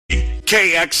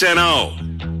KXNO.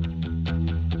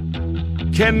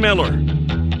 Ken Miller.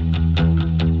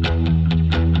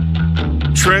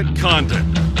 Trent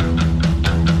Condon.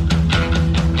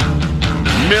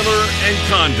 Miller and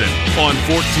Condon on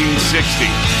 1460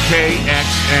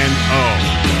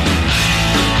 KXNO.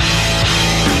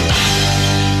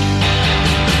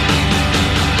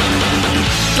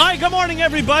 Hi, good morning,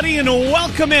 everybody, and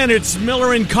welcome in. It's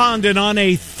Miller and Condon on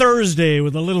a Thursday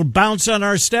with a little bounce on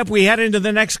our step. We head into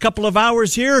the next couple of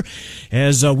hours here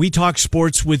as we talk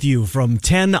sports with you from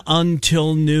 10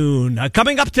 until noon.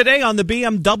 Coming up today on the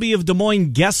BMW of Des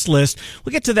Moines guest list,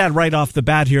 we'll get to that right off the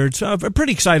bat here. It's, I'm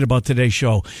pretty excited about today's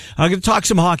show. I'm going to talk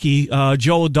some hockey.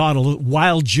 Joe O'Donnell,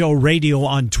 Wild Joe Radio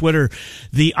on Twitter.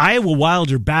 The Iowa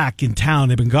Wild are back in town.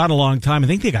 They've been gone a long time. I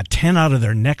think they got 10 out of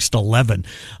their next 11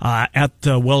 at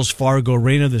Wells Fargo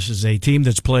Arena. This is a team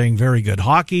that's playing very good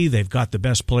hockey. They've got the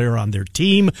best player on their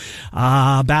team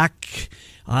back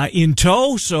in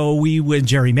tow. So we win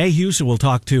Jerry Mayhew. So we'll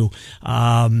talk to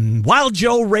Wild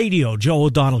Joe Radio, Joe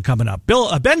O'Donnell coming up.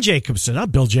 Ben Jacobson,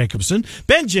 not Bill Jacobson.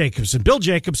 Ben Jacobson. Bill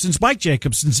Jacobson's Mike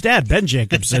Jacobson's dad. Ben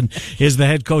Jacobson is the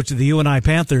head coach of the UNI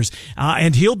Panthers,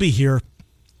 and he'll be here.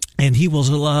 And he will.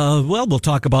 We'll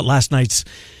talk about last night's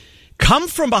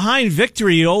come-from-behind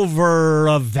victory over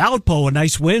Valpo, a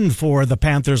nice win for the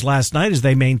Panthers last night as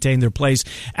they maintain their place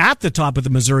at the top of the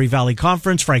Missouri Valley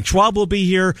Conference. Frank Schwab will be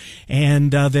here,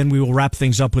 and then we will wrap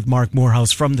things up with Mark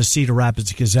Morehouse from the Cedar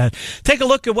Rapids Gazette. Take a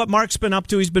look at what Mark's been up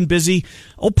to. He's been busy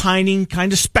opining,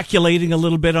 kind of speculating a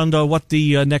little bit on what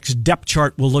the next depth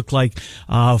chart will look like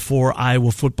for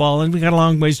Iowa football, and we got a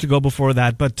long ways to go before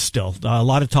that, but still, a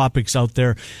lot of topics out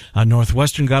there.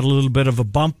 Northwestern got a little bit of a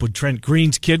bump with Trent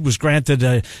Green's kid was granted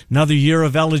another year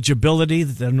of eligibility.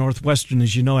 The Northwestern,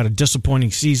 as you know, had a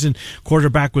disappointing season.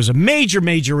 Quarterback was a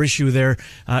major issue there.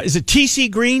 Is it T.C.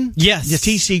 Green? Yes. Yeah,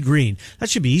 T.C. Green. That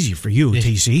should be easy for you,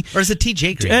 T.C. Or is it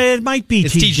T.J. Green? It might be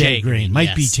T.J. Green.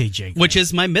 Might be T.J. Green. Which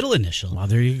is my middle initial. Well,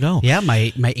 there you go. Yeah,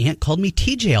 my aunt called me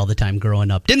T.J. all the time growing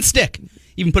up. Didn't stick.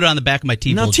 Even put it on the back of my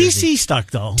T-Bull jersey. No, T.C.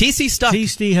 stuck, though. T.C. stuck.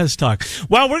 T.C. has stuck.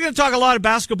 Well, we're going to talk a lot of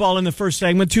basketball in the first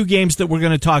segment. Two games that we're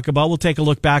going to talk about. We'll take a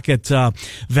look back at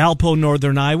Valpo,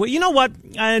 Northern Iowa. You know what?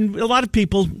 And a lot of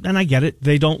people, and I get it,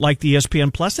 they don't like the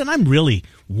ESPN Plus, and I'm really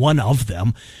one of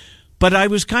them. But I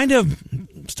was kind of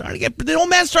starting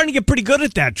to get pretty good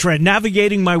at that, Trent,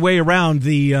 navigating my way around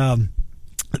the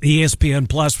ESPN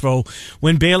Plus for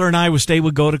when Baylor and Iowa State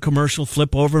would go to commercial,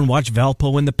 flip over and watch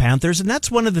Valpo and the Panthers. And that's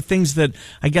one of the things that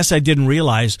I guess I didn't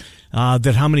realize,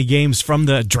 that how many games from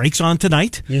the Drake's on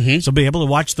tonight. Mm-hmm. So be able to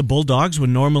watch the Bulldogs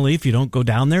when normally if you don't go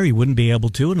down there, you wouldn't be able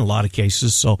to in a lot of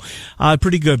cases. So,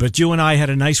 pretty good. But you and I had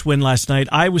a nice win last night.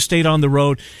 Iowa State on the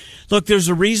road. Look, there's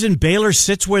a reason Baylor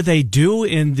sits where they do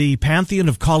in the pantheon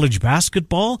of college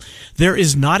basketball. There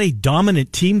is not a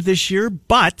dominant team this year,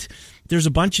 but there's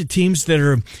a bunch of teams that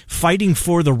are fighting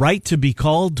for the right to be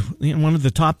called one of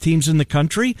the top teams in the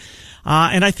country.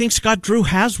 And I think Scott Drew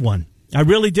has one. I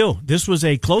really do. This was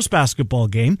a close basketball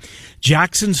game.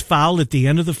 Jackson's foul at the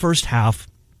end of the first half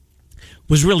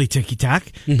was really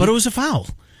ticky-tack, but it was a foul.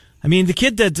 I mean, the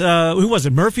kid that, who was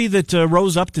it, Murphy, that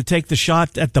rose up to take the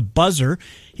shot at the buzzer,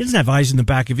 he doesn't have eyes in the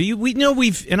back of it.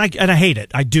 And I hate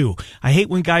it. I do. I hate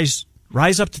when guys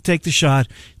rise up to take the shot,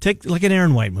 take like an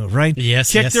Aaron White move, right?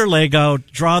 Yes. Kick their leg out,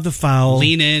 draw the foul.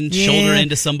 Lean in, shoulder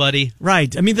into somebody.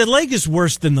 Right. I mean, the leg is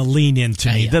worse than the lean in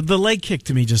to me. Yeah. The leg kick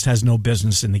to me just has no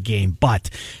business in the game. But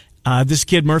this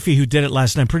kid, Murphy, who did it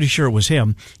last night, I'm pretty sure it was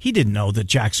him. He didn't know that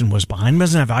Jackson was behind him. He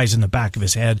doesn't have eyes in the back of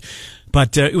his head.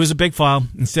 But it was a big foul.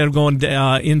 Instead of going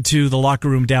into the locker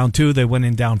room down 2, they went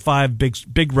in down 5.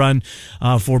 Big run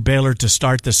for Baylor to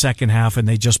start the second half, and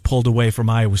they just pulled away from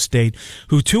Iowa State,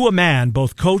 who to a man,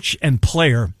 both coach and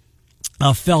player,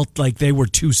 felt like they were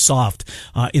too soft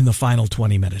in the final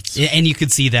 20 minutes. Yeah, and you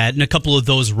could see that in a couple of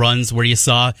those runs where you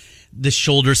saw the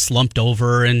shoulders slumped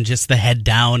over and just the head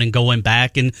down and going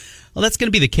back. And well, that's going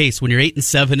to be the case when you're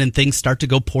 8-7 and things start to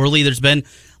go poorly. There's been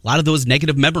a lot of those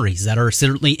negative memories that are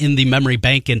certainly in the memory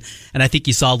bank, and I think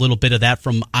you saw a little bit of that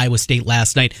from Iowa State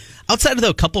last night. Outside of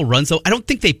the couple runs, though, I don't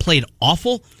think they played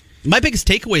awful. My biggest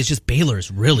takeaway is just Baylor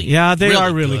is really are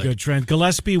really good. Trent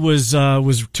Gillespie was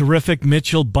terrific.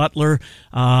 Mitchell, Butler.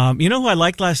 You know who I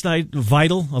liked last night?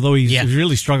 Vital, although he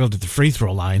really struggled at the free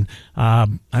throw line.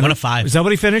 1 of 5. Is that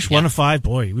what he finished? Yeah. 1 of 5.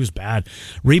 Boy, he was bad.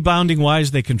 Rebounding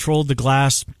wise, they controlled the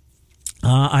glass.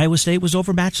 Iowa State was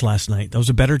overmatched last night. That was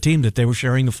a better team that they were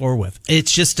sharing the floor with.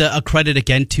 It's just a credit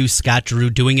again to Scott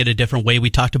Drew doing it a different way. We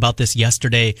talked about this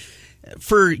yesterday.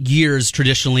 For years,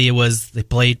 traditionally, they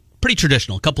played pretty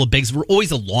traditional. A couple of bigs. Were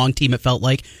always a long team, it felt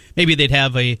like. Maybe they'd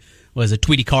have a was a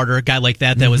Tweety Carter, a guy like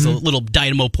that was a little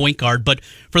dynamo point guard. But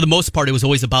for the most part, it was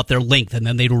always about their length, and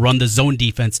then they'd run the zone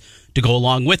defense to go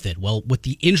along with it. Well, with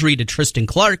the injury to Tristan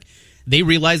Clark, they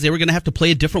realized they were going to have to play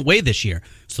a different way this year.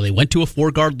 So they went to a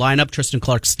 4-guard lineup. Tristan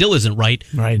Clark still isn't right,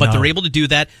 but they're able to do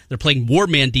that. They're playing more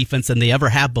man defense than they ever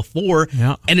have before,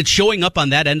 and it's showing up on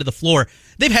that end of the floor.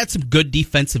 They've had some good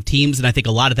defensive teams, and I think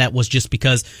a lot of that was just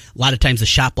because a lot of times the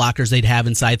shot blockers they'd have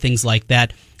inside, things like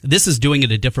that. This is doing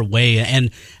it a different way, and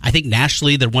I think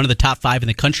nationally they're one of the top 5 in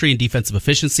the country in defensive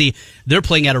efficiency. They're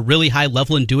playing at a really high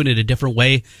level and doing it a different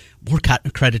way. More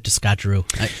credit to Scott Drew.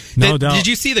 No doubt. Did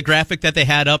you see the graphic that they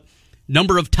had up?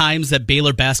 Number of times that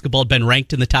Baylor basketball had been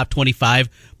ranked in the top 25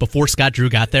 before Scott Drew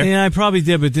got there? Yeah, I probably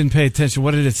did, but didn't pay attention.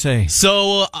 What did it say?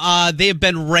 So they have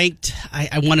been ranked,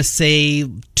 I want to say,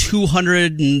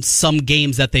 200 and some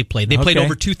games that they played. They played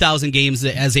over 2,000 games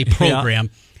as a program,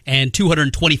 and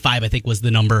 225, I think, was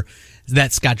the number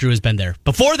that Scott Drew has been there.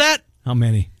 Before that, how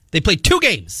many? They played 2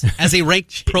 games as a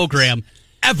ranked program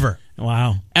ever.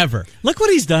 Wow. Ever. Look what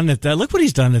he's done at that. Look what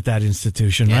he's done at that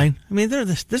institution, right? I mean,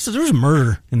 there's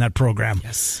murder in that program.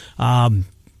 Yes. And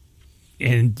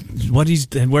what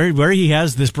where he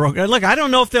has this program. Look, I don't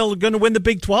know if they're going to win the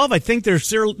Big 12. I think they're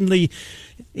certainly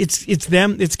it's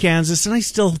them, it's Kansas, and I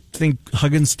still think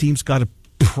Huggins' team's got a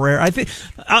prayer. I think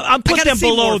I'll put them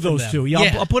below those two.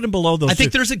 Yeah, I'll put them below those two. I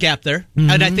think there's a gap there,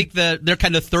 and I think they're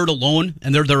kind of third alone,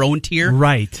 and they're their own tier.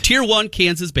 Right. Tier 1,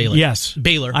 Kansas, Baylor. Yes.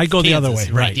 Baylor. I go Kansas. the other way.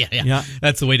 Right. Yeah.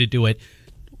 That's the way to do it.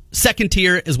 Second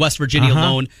tier is West Virginia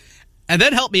alone. And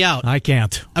then help me out. I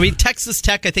can't. I mean, Texas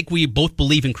Tech, I think we both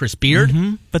believe in Chris Beard.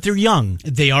 But they're young.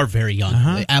 They are very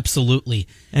young. Absolutely.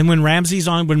 And when Ramsey's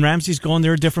going,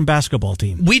 they're a different basketball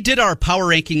team. We did our power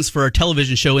rankings for our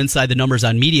television show Inside the Numbers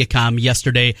on Mediacom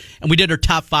yesterday, and we did our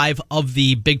top 5 of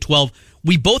the Big 12.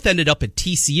 We both ended up at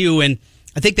TCU, and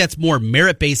I think that's more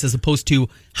merit-based as opposed to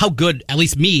how good, at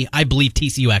least me, I believe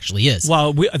TCU actually is.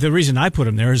 Well, the reason I put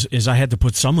them there is I had to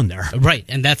put someone there. Right,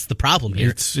 and that's the problem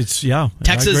here.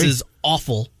 Texas is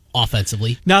awful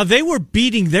offensively. Now, they were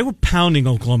pounding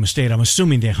Oklahoma State. I'm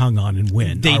assuming they hung on and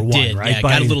win. They did, right? Yeah,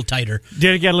 got a little tighter.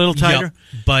 Did it get a little tighter?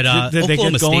 Yep. But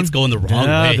Oklahoma State's going the wrong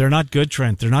way. They're not good,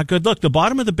 Trent. They're not good. Look, the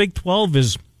bottom of the Big 12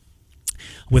 is...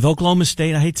 With Oklahoma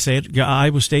State, I hate to say it,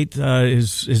 Iowa State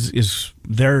is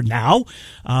there now.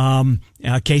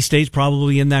 K-State's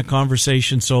probably in that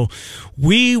conversation, so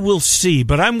we will see.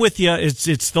 But I'm with you.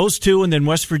 It's those two, and then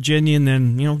West Virginia, and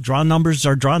then draw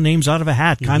names out of a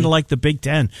hat, kind of like the Big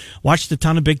Ten. Watched a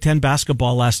ton of Big Ten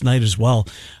basketball last night as well.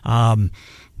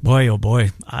 Boy, oh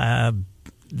boy,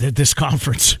 this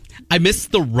conference. I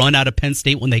missed the run out of Penn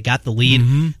State when they got the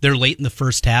lead. They're late in the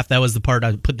first half. That was the part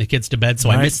I put the kids to bed, so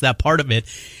I missed that part of it.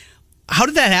 How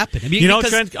did that happen? I mean,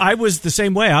 Trent, I was the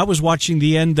same way. I was watching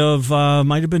the end of,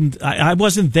 might have been, I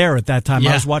wasn't there at that time.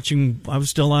 Yeah. I was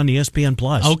still on ESPN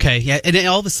Plus. Okay, yeah. And then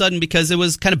all of a sudden, because it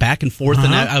was kind of back and forth,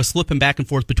 and I was flipping back and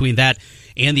forth between that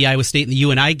and the Iowa State and the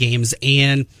UNI games,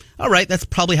 and all right, that's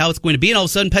probably how it's going to be. And all of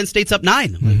a sudden, Penn State's up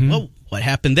 9. I'm like, whoa, what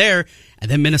happened there? And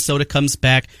then Minnesota comes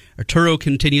back. Arturo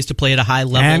continues to play at a high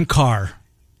level. And Carr.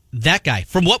 That guy,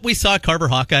 from what we saw at Carver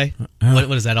Hawkeye, what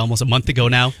is that, almost a month ago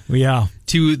now? Yeah.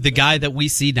 To the guy that we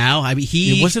see now. I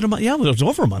mean, was it a month? Yeah, it was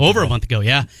over a month a month ago,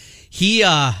 yeah. He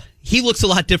looks a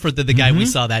lot different than the guy we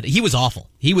saw that. He was awful.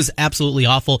 He was absolutely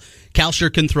awful. Cal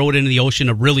sure can throw it into the ocean,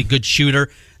 a really good shooter.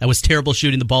 That was terrible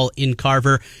shooting the ball in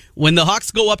Carver. When the Hawks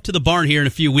go up to the barn here in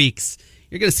a few weeks,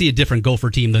 you're going to see a different Gopher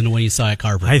team than the one you saw at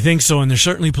Carver. I think so, and they're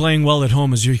certainly playing well at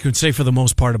home, as you could say for the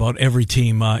most part about every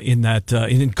team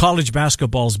in college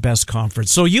basketball's best conference.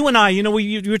 So you and I,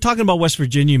 you were talking about West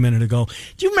Virginia a minute ago.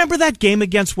 Do you remember that game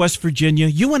against West Virginia?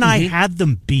 You and I had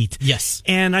them beat. Yes.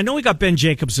 And I know we got Ben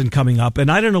Jacobson coming up,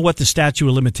 and I don't know what the statute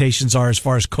of limitations are as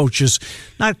far as coaches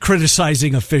not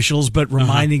criticizing officials, but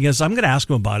reminding us. I'm going to ask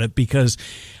him about it because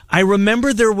I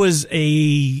remember there was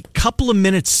a couple of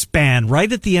minutes span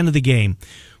right at the end of the game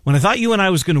when I thought you and I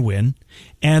was going to win,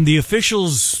 and the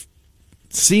officials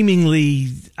seemingly,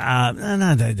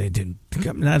 they didn't.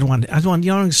 I don't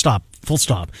want, stop, full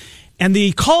stop. And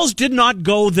the calls did not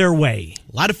go their way.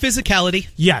 A lot of physicality.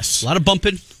 Yes. A lot of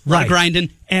bumping. A lot of grinding.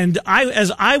 And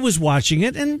as I was watching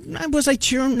it, and was I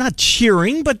cheering? Not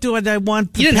cheering, but do I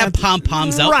want... You didn't have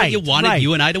pom-poms out, but you wanted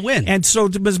you and I to win. And so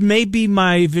it was maybe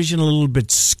my vision a little bit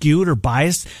skewed or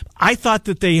biased. I thought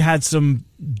that they had some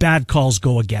bad calls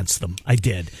go against them. I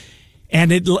did.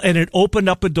 And it opened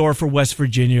up a door for West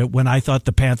Virginia when I thought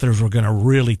the Panthers were going to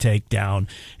really take down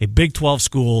a Big 12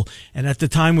 school. And at the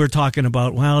time we were talking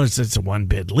about, well, it's a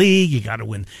one-bid league. You got to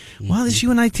win. Well, this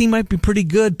UNI team might be pretty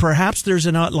good. Perhaps there's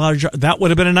an large. That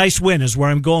would have been a nice win is where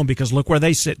I'm going, because look where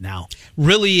they sit now.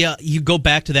 Really, you go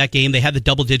back to that game. They had the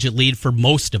double-digit lead for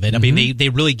most of it. I mean, they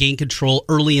really gained control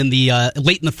early in the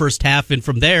late in the first half, and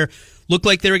from there, looked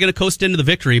like they were going to coast into the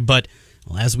victory. But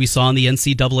well, as we saw in the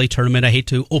NCAA tournament, I hate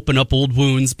to open up old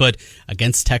wounds, but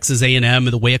against Texas A&M and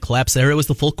the way it collapsed there, it was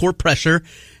the full court pressure,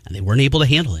 and they weren't able to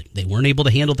handle it. They weren't able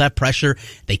to handle that pressure.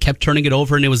 They kept turning it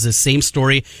over, and it was the same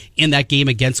story in that game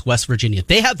against West Virginia.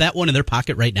 They have that one in their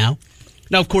pocket right now.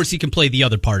 Now, of course, you can play the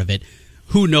other part of it.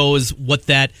 Who knows what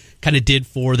that kind of did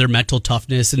for their mental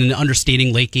toughness and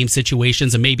understanding late game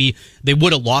situations, and maybe they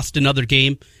would have lost another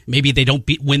game. Maybe they don't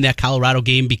win that Colorado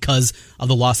game because of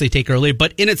the loss they take earlier.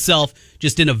 But in itself,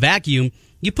 just in a vacuum,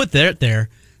 you put that there.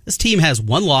 This team has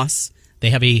one loss. They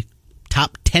have a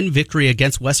top 10 victory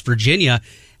against West Virginia.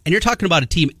 And you're talking about a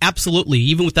team absolutely,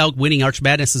 even without winning Arch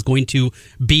Madness, is going to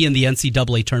be in the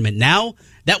NCAA tournament. Now,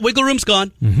 that wiggle room's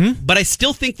gone, but I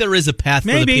still think there is a path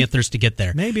for the Panthers to get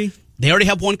there. Maybe. They already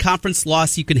have one conference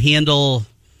loss. You can handle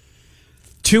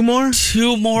two more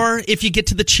if you get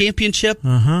to the championship.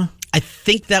 I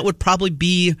think that would probably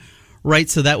be right.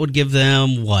 So that would give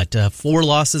them 4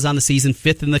 losses on the season,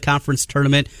 5th in the conference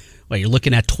tournament. Well, you're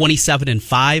looking at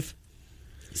 27-5.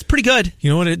 It's pretty good. You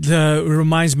know what it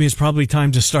reminds me? It's probably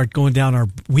time to start going down our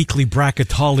weekly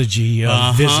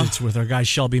bracketology visits with our guy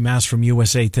Shelby Mass from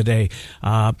USA Today.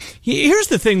 Here's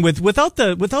the thing without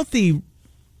the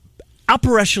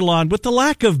upper echelon, with the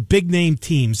lack of big name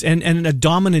teams and a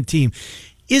dominant team,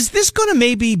 is this going to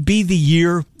maybe be the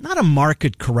year? Not a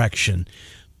market correction,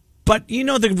 but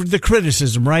the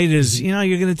criticism, right? Is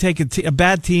you're going to take a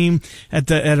bad team at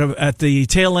the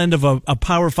tail end of a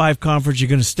Power 5 conference. You're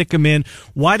going to stick them in.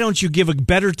 Why don't you give a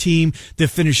better team that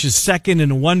finishes second in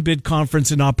a one bid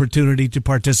conference an opportunity to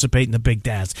participate in the Big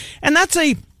Dance? And that's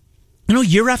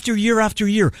year after year after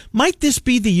year. Might this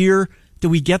be the year that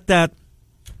we get that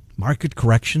market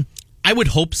correction? I would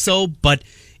hope so, but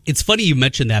it's funny you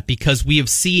mentioned that, because we have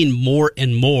seen more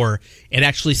and more it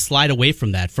actually slide away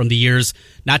from that from the years,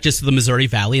 not just of the Missouri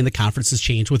Valley and the conferences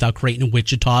changed without Creighton and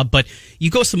Wichita, but you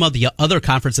go some of the other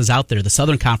conferences out there. The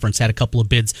Southern Conference had a couple of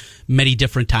bids many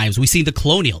different times. We see the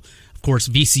Colonial. Of course,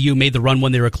 VCU made the run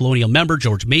when they were a Colonial member.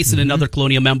 George Mason, another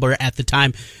Colonial member at the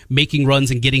time, making runs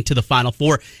and getting to the Final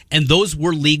Four. And those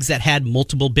were leagues that had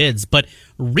multiple bids. But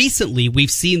recently,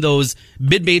 we've seen those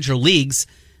mid-major leagues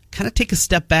kind of take a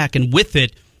step back. And with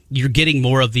it, you're getting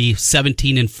more of the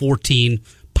 17 and 14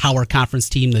 power conference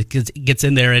team that gets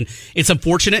in there. And it's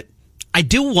unfortunate. I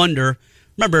do wonder,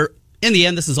 remember, in the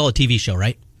end, this is all a TV show,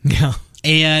 right? Yeah.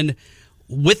 And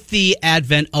with the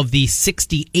advent of the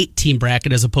 68 team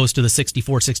bracket as opposed to the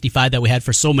 64-65 that we had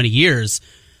for so many years,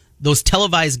 those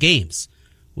televised games,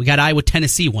 we got Iowa,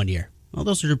 Tennessee one year. Well,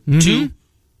 those are two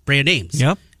brand names.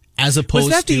 Yep. As opposed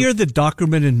was that the year that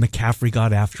Dockerman and McCaffrey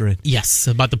got after it? Yes,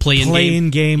 about the play-in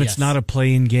game. Yes. It's not a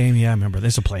play-in game. Yeah, I remember.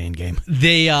 There's a play-in game.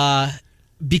 They,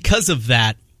 because of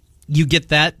that, you get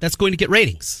that. That's going to get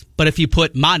ratings. But if you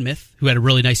put Monmouth, who had a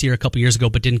really nice year a couple years ago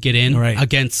but didn't get in,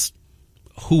 against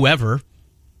whoever,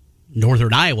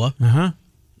 Northern Iowa,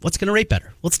 what's going to rate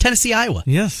better? Well, it's Tennessee, Iowa.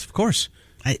 Yes, of course.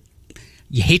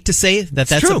 You hate to say that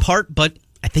that's true. a part, but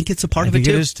I think it's a part of it,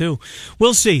 too. It is, too.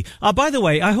 We'll see. By the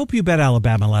way, I hope you bet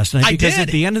Alabama last night. Because did.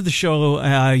 At the end of the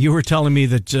show, you were telling me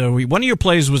that one of your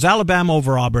plays was Alabama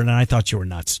over Auburn, and I thought you were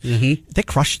nuts. They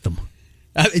crushed them.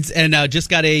 Just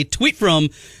got a tweet from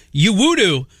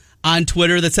Uwudu on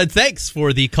Twitter that said thanks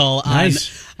for the call on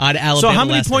Alabama. So how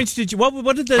many last points night. did you?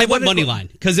 What did the? I went money line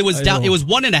because it was down. It was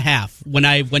 1.5 when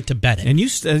I went to bet it. And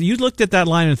you looked at that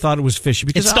line and thought it was fishy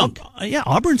because it stunk.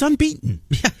 Auburn's unbeaten.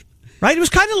 Yeah. Right? It was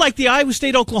kind of like the Iowa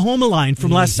State-Oklahoma line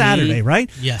from last Saturday, right?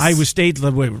 Yes. Iowa State,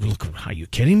 look, are you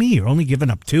kidding me? You're only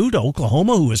giving up 2 to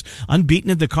Oklahoma, who is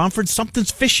unbeaten in the conference. Something's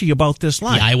fishy about this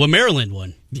line. The Iowa-Maryland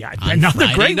one. Yeah, another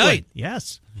Friday great night. one.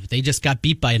 Yes. They just got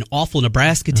beat by an awful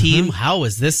Nebraska team. How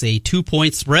is this a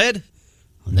 2-point spread?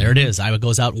 Well, there it is. Iowa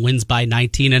goes out and wins by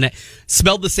 19, and it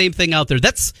smelled the same thing out there.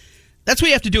 That's what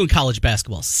you have to do in college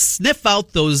basketball. Sniff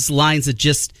out those lines that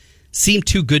just seem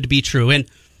too good to be true. And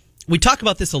we talk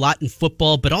about this a lot in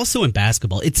football, but also in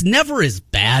basketball. It's never as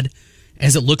bad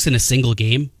as it looks in a single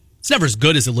game. It's never as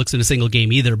good as it looks in a single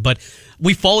game either, but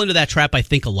we fall into that trap, I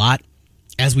think, a lot,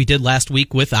 as we did last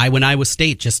week with Iowa and Iowa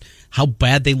State, just how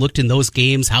bad they looked in those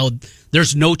games, how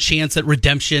there's no chance at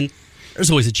redemption. there's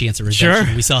always a chance of redemption.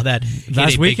 Sure. We saw that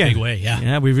last weekend. big way.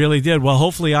 Yeah, we really did. Well,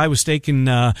 hopefully Iowa State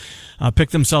can pick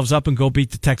themselves up and go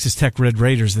beat the Texas Tech Red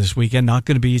Raiders this weekend. Not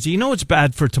going to be easy. You know, it's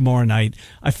bad for tomorrow night.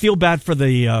 I feel bad for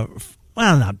the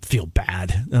well, not feel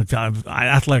bad.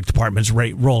 Athletic department's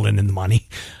rolling in the money.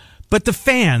 But the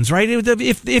fans, right?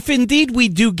 If indeed we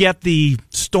do get the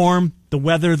storm, the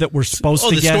weather that we're supposed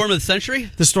to get. Oh, the storm of the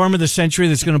century? The storm of the century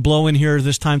that's going to blow in here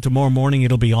this time tomorrow morning.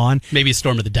 It'll be on. Maybe a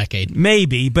storm of the decade.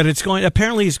 Maybe, but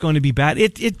apparently it's going to be bad.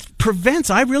 It prevents,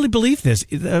 I really believe this.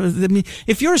 I mean,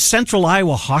 if you're a Central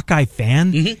Iowa Hawkeye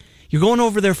fan, you're going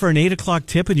over there for an 8 o'clock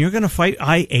tip and you're going to fight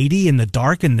I-80 in the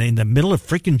dark in the middle of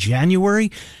freaking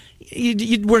January.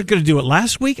 You weren't going to do it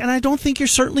last week, and I don't think you're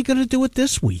certainly going to do it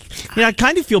this week. You know, I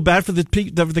kind of feel bad for the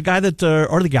guy that,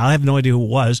 or the gal, I have no idea who it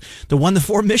was, that won the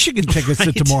 4 Michigan tickets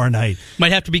to tomorrow night.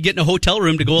 Might have to be getting a hotel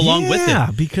room to go along with it. Yeah,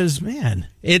 because, man.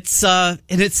 It's, and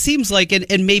it seems like,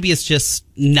 and maybe it's just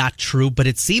not true, but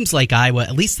it seems like Iowa,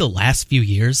 at least the last few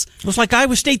years. It's like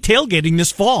Iowa State tailgating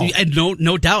this fall. And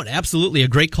no doubt, absolutely. A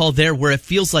great call there where it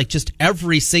feels like just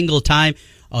every single time,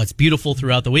 oh, it's beautiful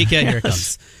throughout the weekend. Here it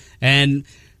comes. And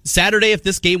Saturday, if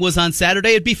this game was on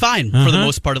Saturday, it'd be fine for the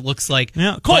most part, it looks like.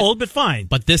 Yeah, cold, but fine.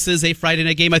 But this is a Friday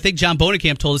night game. I think John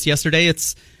Bonekamp told us yesterday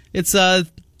it's the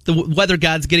weather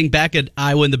gods getting back at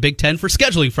Iowa in the Big Ten for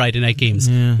scheduling Friday night games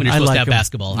when you're supposed to have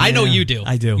basketball. Yeah, I know you do.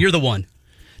 I do. You're the one.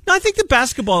 No, I think the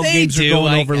basketball games are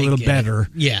going over a little better.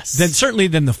 Yes. Certainly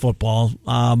than the football.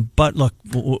 But look,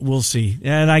 we'll see.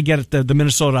 And I get it, the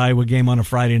Minnesota-Iowa game on a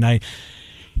Friday night.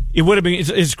 It would have been.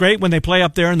 It's great when they play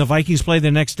up there and the Vikings play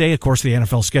the next day. Of course, the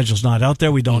NFL schedule's not out there.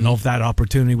 We don't know if that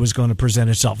opportunity was going to present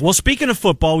itself. Well, speaking of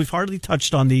football, we've hardly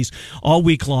touched on these all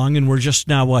week long, and we're just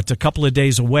now, a couple of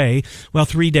days away,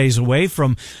 3 days away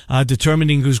from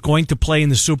determining who's going to play in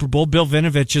the Super Bowl. Bill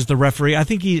Vinovich is the referee. I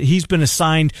think he's been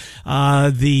assigned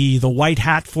the white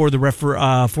hat for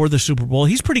the Super Bowl.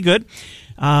 He's pretty good.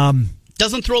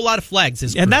 Doesn't throw a lot of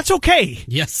flags. And that's okay.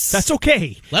 Yes. That's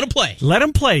okay. Let him play. Let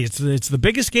him play. It's the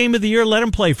biggest game of the year. Let him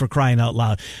play, for crying out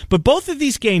loud. But both of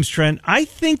these games, Trent, I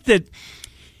think that,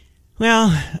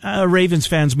 Ravens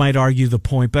fans might argue the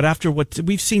point, but after what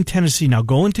we've seen Tennessee now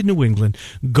go into New England,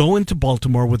 go into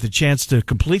Baltimore with a chance to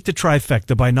complete the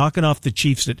trifecta by knocking off the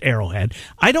Chiefs at Arrowhead,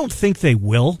 I don't think they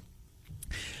will.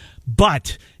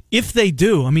 But if they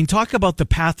do, talk about the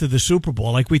path to the Super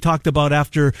Bowl, like we talked about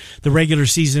after the regular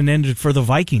season ended for the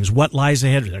Vikings. What lies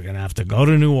ahead? They're going to have to go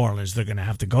to New Orleans. They're going to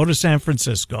have to go to San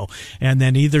Francisco, and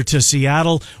then either to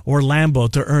Seattle or Lambeau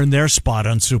to earn their spot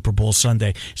on Super Bowl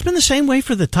Sunday. It's been the same way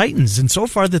for the Titans, and so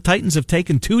far the Titans have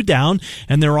taken 2 down,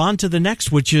 and they're on to the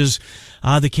next, which is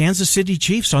the Kansas City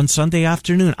Chiefs on Sunday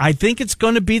afternoon. I think it's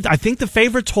going to be. I think the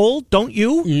favorites hold. Don't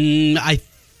you? I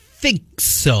think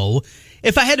so.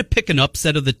 If I had to pick an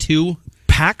upset of the two,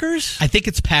 Packers? I think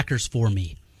it's Packers for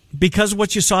me. Because of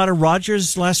what you saw to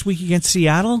Rodgers last week against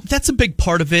Seattle? That's a big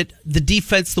part of it. The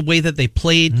defense, the way that they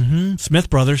played. Mm-hmm. Smith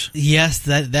brothers. Yes,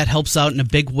 that helps out in a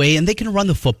big way. And they can run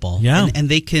the football. Yeah. And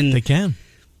they can. They can.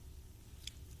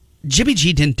 Jimmy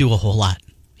G didn't do a whole lot.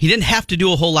 He didn't have to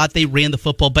do a whole lot. They ran the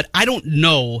football. But I don't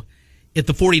know if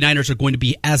the 49ers are going to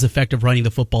be as effective running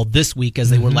the football this week as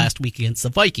they were last week against the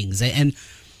Vikings. And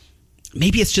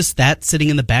maybe it's just that sitting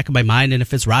in the back of my mind. And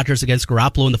if it's Rodgers against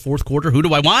Garoppolo in the fourth quarter, who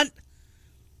do I want?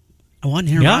 I want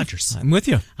Aaron Rodgers. I'm with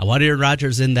you. I want Aaron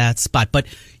Rodgers in that spot. But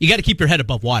you got to keep your head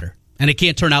above water. And it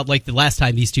can't turn out like the last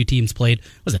time these two teams played.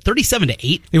 Was it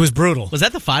 37-8? It was brutal. Was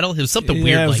that the final? It was something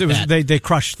weird like that. They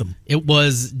crushed them. It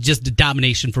was just a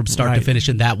domination from start to finish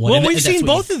in that one. Well, we've seen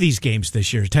both of these games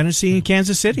this year, Tennessee and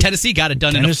Kansas City. Tennessee got it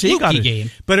done in a fluky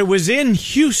game. But it was in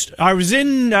Houston. I was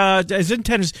in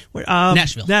Tennessee.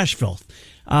 Nashville.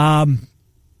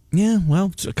 Yeah, well,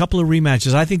 it's a couple of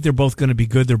rematches. I think they're both going to be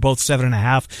good. They're both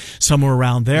 7.5, somewhere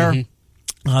around there.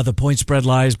 The point spread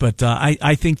lies, but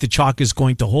I think the chalk is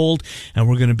going to hold, and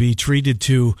we're going to be treated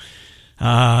to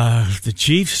the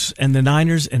Chiefs and the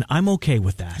Niners, and I'm okay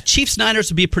with that.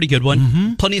 Chiefs-Niners would be a pretty good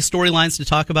one. Plenty of storylines to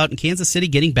talk about, in Kansas City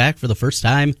getting back for the first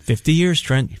time. 50 years,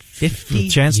 Trent. 50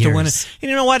 chance years. to win it. And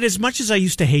you know what? As much as I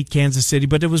used to hate Kansas City,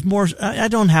 but it was more. I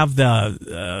don't have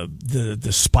the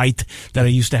spite that I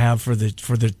used to have for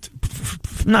the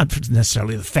not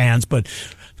necessarily the fans, but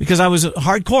because I was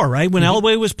hardcore, right? When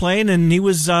Elway was playing and he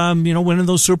was, winning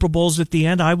those Super Bowls at the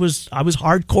end, I was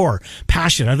hardcore,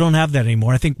 passionate. I don't have that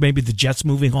anymore. I think maybe the Jets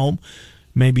moving home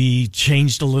maybe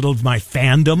changed a little of my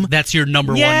fandom. That's your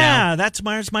number one now. Yeah, that's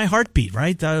my heartbeat,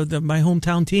 right? My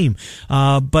hometown team.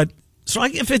 But So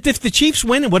if the Chiefs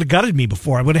win, it would have gutted me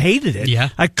before. I would have hated it. Yeah.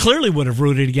 I clearly would have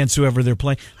rooted against whoever they're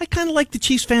playing. I kind of like the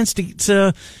Chiefs fans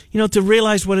to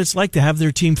realize what it's like to have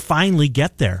their team finally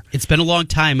get there. It's been a long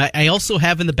time. I also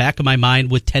have in the back of my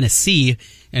mind with Tennessee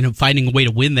and finding a way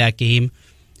to win that game,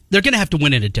 they're going to have to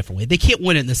win it a different way. They can't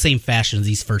win it in the same fashion as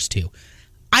these first two.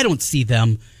 I don't see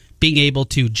them being able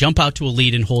to jump out to a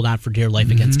lead and hold on for dear life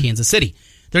against Kansas City.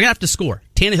 They're going to have to score.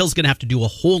 Tannehill's going to have to do a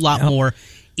whole lot more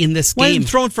in this game. Wasn't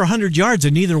thrown for 100 yards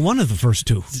in neither one of the first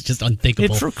two. It's just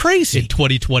unthinkable. It's crazy. In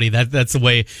 2020, that's the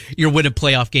way you're winning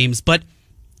playoff games. But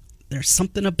there's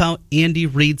something about Andy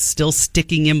Reid still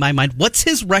sticking in my mind. What's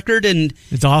his record in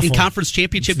conference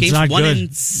championship games?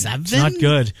 1-7? It's not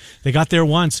good. They got there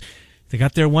once.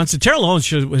 And Terrell Owens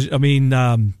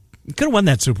could have won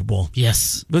that Super Bowl.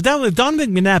 Yes. But Don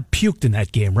McNabb puked in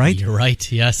that game, right? You're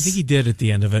right, yes. I think he did at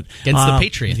the end of it.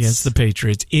 Against the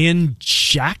Patriots. In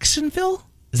Jacksonville?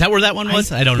 Is that where that one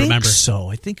was? I don't remember.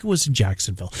 I think it was in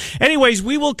Jacksonville. Anyways,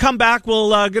 we will come back. We'll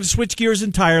going to switch gears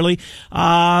entirely.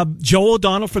 Joe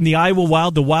O'Donnell from the Iowa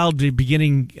Wild. The Wild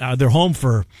beginning their home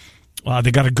for...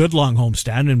 they got a good long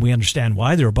homestand, and we understand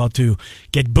why. They're about to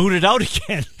get booted out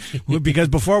again because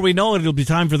before we know it, it'll be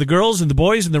time for the girls and the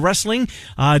boys and the wrestling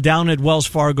down at Wells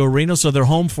Fargo Arena. So they're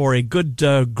home for a good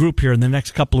group here in the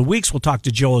next couple of weeks. We'll talk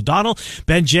to Joe O'Donnell.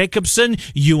 Ben Jacobson,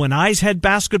 UNI's head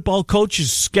basketball coach,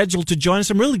 is scheduled to join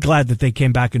us. I'm really glad that they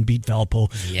came back and beat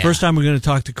Valpo. Yeah. First time we're going to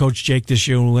talk to Coach Jake this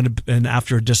year, and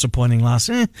after a disappointing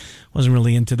loss, wasn't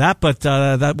really into that, but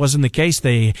that wasn't the case.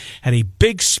 They had a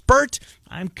big spurt.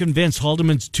 I'm convinced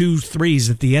Haldeman's 2 threes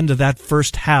at the end of that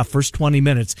first 20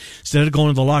 minutes, instead of going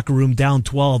to the locker room down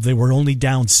 12, they were only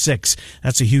down 6.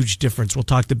 That's a huge difference. We'll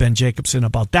talk to Ben Jacobson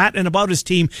about that and about his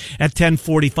team at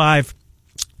 10:45.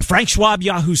 Frank Schwab,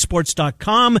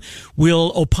 YahooSports.com,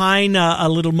 will opine a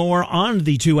little more on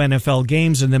the 2 NFL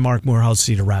games, and then Mark Morehouse,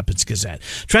 Cedar Rapids Gazette.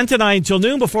 Trent and I until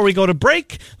noon. Before we go to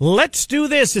break, let's do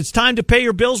this. It's time to pay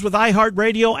your bills with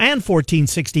iHeartRadio and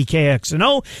 1460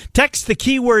 KXNO. Text the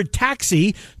keyword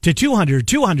taxi to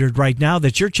 200-200 right now.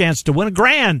 That's your chance to win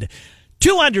 $1,000.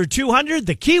 200-200,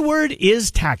 the keyword is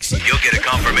taxi. You'll get a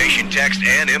confirmation text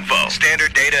and info.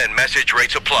 Standard data and message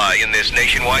rates apply in this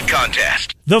nationwide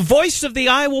contest. The voice of the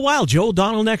Iowa Wild, Joe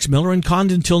O'Donnell next. Miller and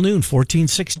Condon till noon,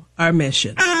 1460. Our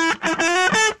mission.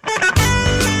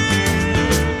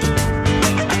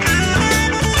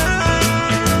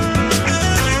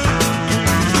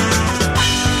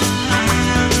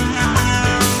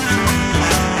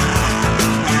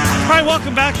 All right,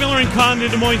 welcome back. Miller and Condon,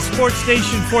 Des Moines Sports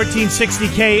Station, 1460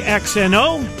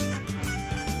 KXNO.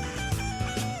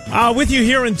 With you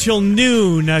here until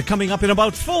noon. Coming up in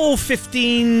about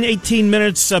 18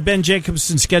 minutes, Ben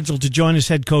Jacobson scheduled to join us,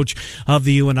 head coach of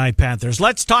the UNI Panthers.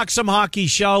 Let's talk some hockey,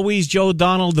 shall we? Joe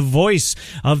O'Donnell, the voice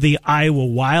of the Iowa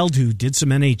Wild, who did some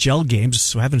NHL games.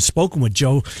 So I haven't spoken with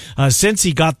Joe since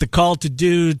he got the call to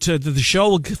the show.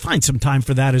 We'll find some time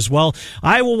for that as well.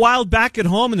 Iowa Wild back at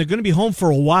home, and they're going to be home for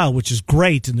a while, which is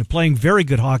great. And they're playing very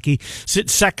good hockey. Sit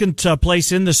second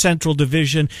place in the Central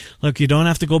Division. Look, you don't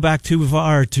have to go back too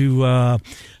far to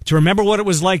remember what it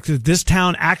was like that this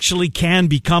town actually can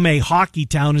become a hockey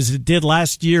town as it did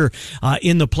last year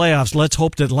in the playoffs. Let's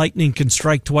hope that lightning can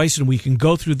strike twice and we can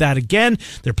go through that again.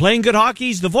 They're playing good hockey.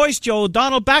 He's the voice, Joe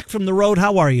O'Donnell, back from the road.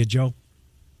 How are you, Joe?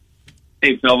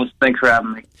 Hey, fellas. Thanks for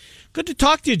having me. Good to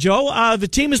talk to you, Joe. The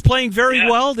team is playing very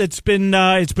well. It's been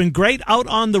great out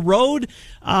on the road.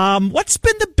 What's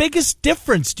been the biggest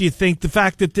difference, do you think, the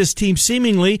fact that this team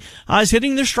seemingly is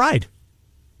hitting their stride?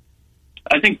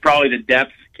 I think probably the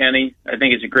depth, Kenny. I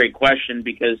think it's a great question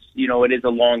because, it is a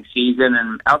long season,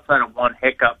 and outside of one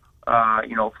hiccup, a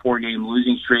 4-game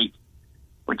losing streak,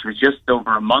 which was just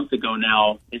over a month ago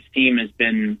now, this team has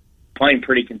been playing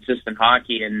pretty consistent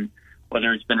hockey, and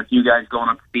whether it's been a few guys going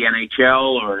up to the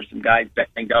NHL or some guys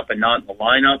banged up and not in the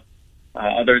lineup,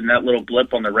 other than that little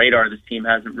blip on the radar, this team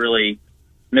hasn't really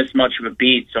missed much of a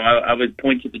beat. So I would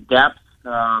point to the depth,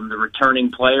 the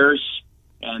returning players,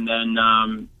 and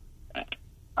then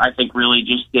I think really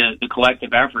just the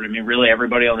collective effort. I mean, really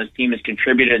everybody on this team has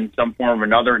contributed in some form or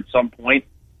another at some point,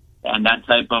 and that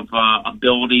type of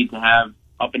ability to have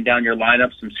up and down your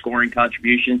lineup, some scoring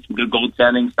contributions, some good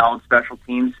goaltending, solid special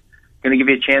teams, going to give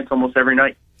you a chance almost every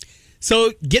night.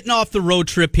 So getting off the road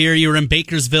trip here, you were in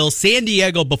Bakersville, San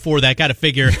Diego before that. Got to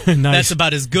figure nice. That's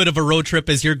about as good of a road trip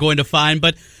as you're going to find.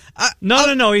 But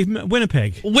No,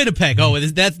 Winnipeg. Winnipeg. Oh,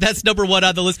 that's number one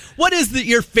on the list. What is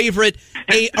your favorite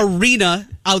arena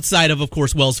outside of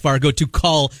course, Wells Fargo to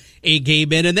call a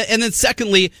game in? And then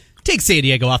secondly, take San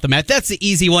Diego off the mat. That's the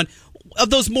easy one. Of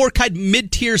those more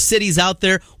mid-tier cities out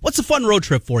there, what's a fun road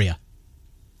trip for you?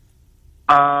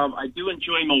 I do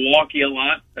enjoy Milwaukee a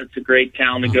lot. That's a great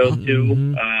town to go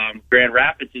to. Grand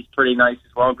Rapids is pretty nice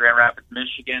as well. Grand Rapids,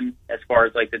 Michigan, as far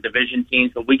as like the division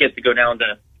teams. So we get to go down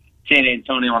to San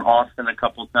Antonio and Austin a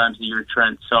couple of times a year,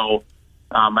 Trent. So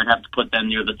I'd have to put them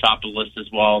near the top of the list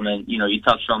as well. And then, you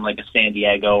touched on like a San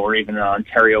Diego or even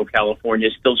Ontario, California,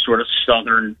 still sort of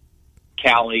southern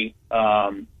Cali.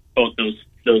 Both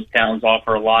those towns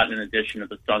offer a lot in addition to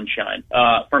the sunshine.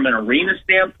 From an arena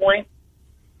standpoint,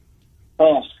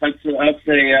 that's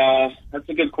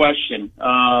a good question.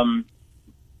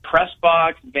 Press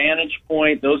box, vantage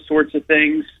point, those sorts of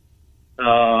things.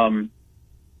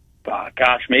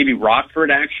 Maybe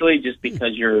Rockford actually, just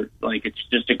because it's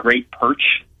just a great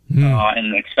perch and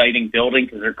an exciting building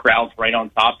because their crowd's right on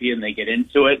top of you and they get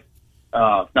into it.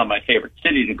 It's not my favorite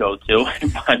city to go to,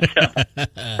 but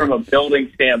from a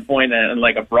building standpoint and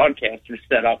like a broadcaster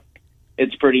setup,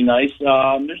 it's pretty nice.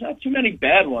 There's not too many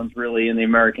bad ones really in the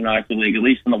American Hockey League, at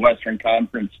least in the Western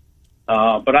Conference.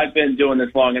 But I've been doing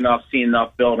this long enough, seen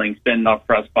enough buildings, been enough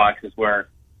press boxes where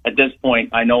at this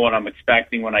point I know what I'm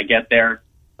expecting when I get there.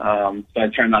 So I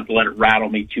try not to let it rattle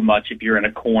me too much if you're in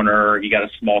a corner or you got a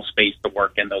small space to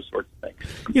work in, those sorts of things.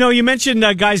 You mentioned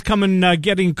guys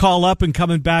getting called up and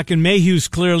coming back, and Mayhew's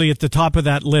clearly at the top of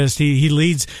that list. He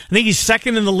leads. I think he's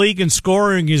second in the league in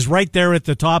scoring. He's right there at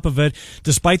the top of it,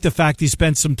 despite the fact he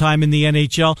spent some time in the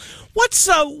NHL.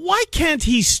 Why can't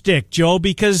he stick, Joe?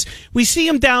 Because we see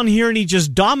him down here and he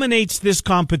just dominates this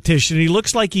competition. He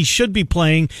looks like he should be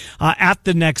playing at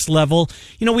the next level.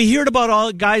 We heard about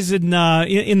all guys in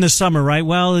the summer, right?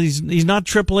 Well, he's not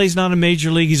AAA, he's not a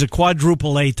major league, he's a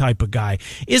quadruple A type of guy.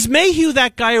 Is Mayhew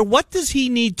that guy, or what does he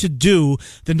need to do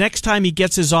the next time he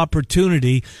gets his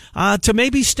opportunity to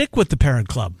maybe stick with the parent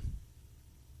club?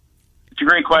 It's a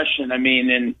great question. I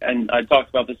mean, and I talked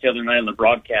about this the other night on the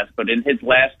broadcast, but in his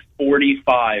last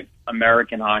 45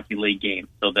 American Hockey League games,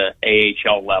 so the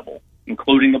AHL level,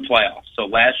 including the playoffs, so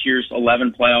last year's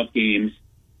 11 playoff games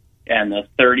and the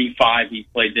 35 he's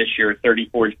played this year,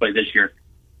 34 he's played this year,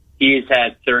 he has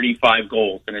had 35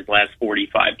 goals in his last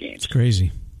 45 games. It's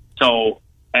crazy. So,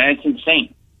 and it's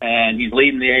insane. And he's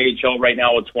leading the AHL right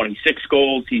now with 26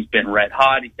 goals. He's been red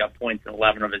hot. He's got points in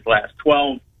 11 of his last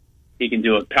 12. He can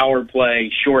do a power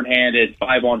play, shorthanded,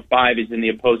 5-on-5. He's in the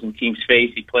opposing team's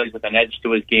face. He plays with an edge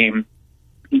to his game.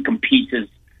 He competes his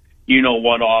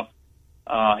you-know-what off.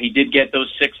 He did get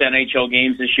those 6 NHL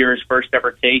games this year, his first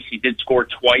ever taste. He did score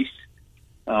twice.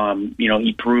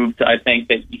 He proved, I think,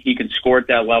 that he could score at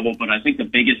that level. But I think the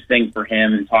biggest thing for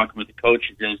him in talking with the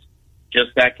coaches is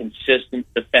just that consistent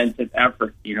defensive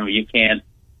effort. You can't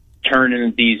turn in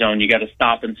the D zone. You got to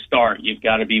stop and start. You've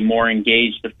got to be more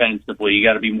engaged defensively. You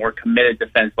got to be more committed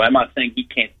defensively. I'm not saying he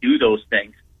can't do those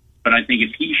things, but I think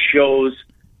if he shows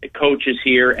the coaches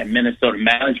here and Minnesota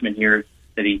management here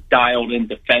that he's dialed in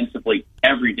defensively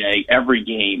every day, every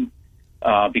game,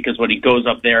 because when he goes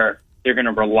up there, they're going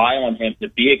to rely on him to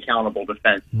be accountable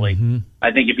defensively. Mm-hmm.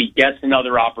 I think if he gets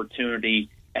another opportunity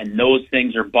and those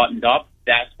things are buttoned up,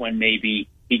 that's when maybe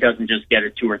he doesn't just get a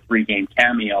 2 or 3 game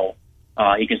cameo.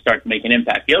 He can start to make an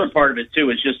impact. The other part of it, too,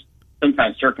 is just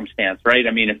sometimes circumstance, right?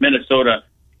 I mean, if Minnesota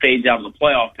fades out of the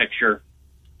playoff picture,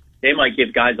 they might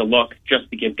give guys a look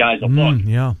just to give guys a look,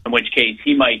 yeah. In which case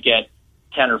he might get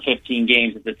 10 or 15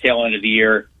 games at the tail end of the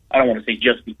year. I don't want to say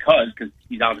just because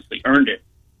he's obviously earned it.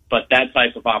 But that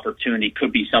type of opportunity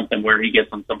could be something where he gets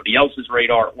on somebody else's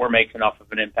radar or makes enough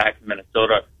of an impact in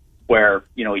Minnesota where,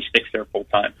 he sticks there full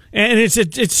time. And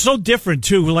it's so different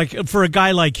too, like for a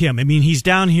guy like him. I mean, he's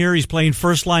down here, he's playing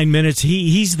first line minutes,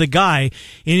 he's the guy,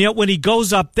 and yet when he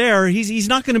goes up there, he's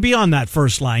not going to be on that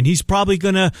first line. He's probably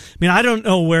going to, I don't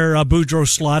know where Boudreau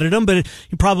slotted him, but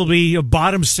he probably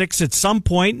bottom 6 at some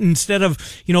point instead of,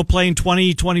 playing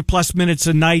 20 plus minutes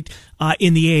a night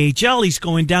in the AHL. He's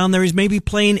going down there, he's maybe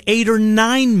playing 8 or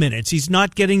 9 minutes. He's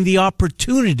not getting the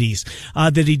opportunities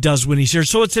that he does when he's here.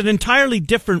 So it's an entirely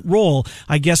different role,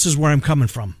 I guess, is where I'm coming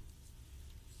from.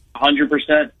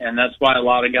 100%, and that's why a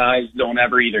lot of guys don't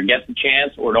ever either get the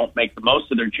chance or don't make the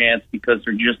most of their chance because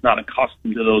they're just not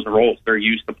accustomed to those roles. They're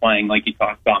used to playing, like you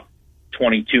talked about,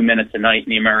 22 minutes a night in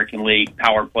the American League,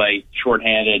 power play,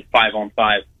 shorthanded,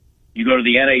 5-on-5. You go to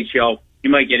the NHL,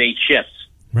 you might get 8 shifts.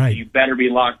 Right. You better be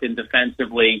locked in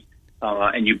defensively,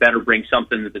 and you better bring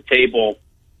something to the table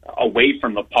away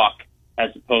from the puck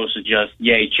as opposed to just,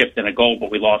 he chipped in a goal,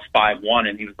 but we lost 5-1,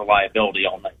 and he was a liability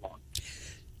all night long.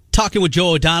 Talking with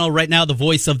Joe O'Donnell right now, the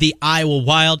voice of the Iowa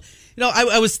Wild.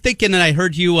 I was thinking, and I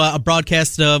heard you a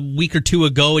broadcast a week or two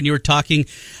ago, and you were talking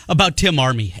about Tim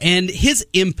Army and his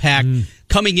impact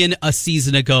coming in a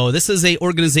season ago. This is a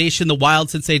organization, the Wild,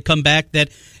 since they'd come back, that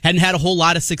hadn't had a whole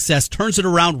lot of success. Turns it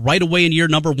around right away in year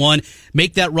number one,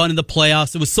 make that run in the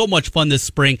playoffs. It was so much fun this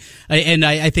spring, and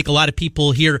I think a lot of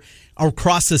people here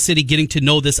across the city getting to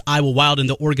know this Iowa Wild and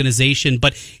the organization,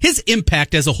 but his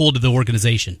impact as a whole to the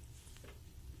organization.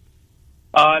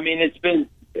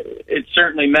 It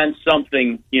certainly meant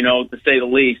something, to say the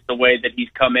least, the way that he's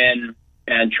come in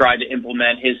and tried to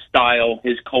implement his style,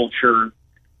 his culture,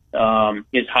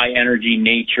 his high energy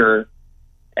nature.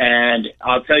 And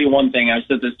I'll tell you one thing, I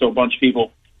said this to a bunch of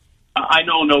people. I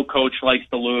know no coach likes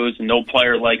to lose and no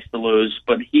player likes to lose,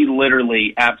 but he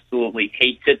literally absolutely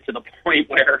hates it to the point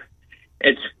where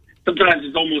sometimes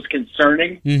it's almost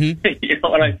concerning. Mm-hmm.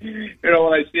 When I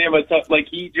see him, it's like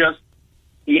he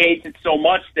hates it so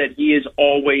much that he is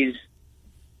always,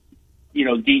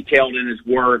 detailed in his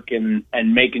work and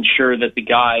making sure that the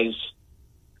guys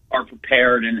are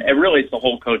prepared. And really, it's the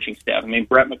whole coaching staff. I mean,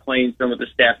 Brett McLean's been with the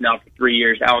staff now for 3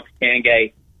 years. Alex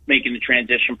Tangay, making the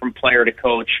transition from player to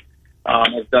coach,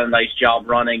 has done a nice job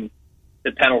running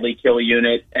the penalty kill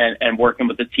unit and working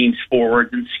with the team's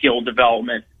forwards and skill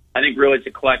development. I think really it's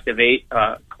a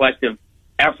collective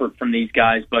effort from these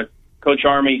guys, but Coach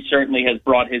Army certainly has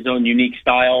brought his own unique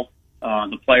style.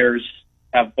 The players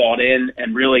have bought in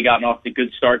and really gotten off to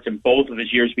good starts in both of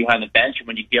his years behind the bench. And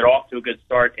when you get off to a good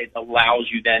start, it allows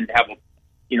you then to have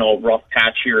a rough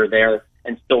patch here or there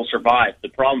and still survive. The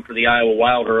problem for the Iowa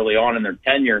Wild early on in their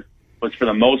tenure was, for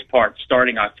the most part,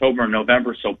 starting October and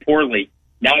November so poorly.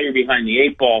 Now you're behind the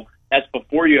eight ball. That's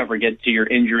before you ever get to your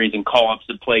injuries and call-ups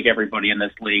that plague everybody in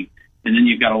this league. And then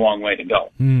you've got a long way to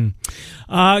go.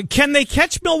 Can they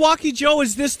catch Milwaukee, Joe?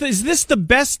 Is this the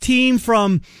best team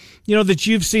from, that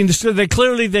you've seen?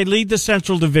 They lead the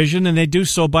Central Division, and they do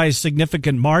so by a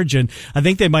significant margin. I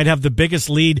think they might have the biggest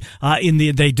lead in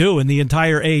the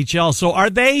entire AHL. So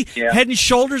are they head and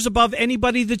shoulders above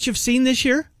anybody that you've seen this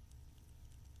year?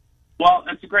 Well,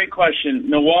 that's a great question.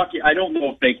 Milwaukee, I don't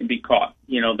know if they can be caught.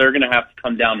 They're going to have to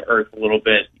come down to earth a little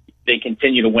bit. They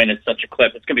continue to win at such a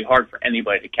clip. It's going to be hard for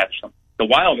anybody to catch them. The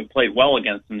Wild have played well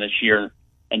against them this year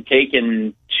and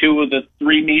taken 2 of the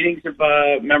 3 meetings,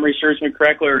 if memory serves me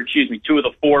correctly, or two of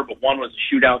the 4, but one was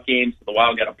a shootout game, so the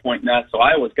Wild got a point in that. So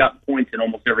Iowa's got points in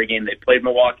almost every game they played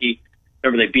Milwaukee.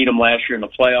 Remember, they beat them last year in the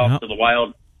playoffs, so the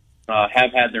Wild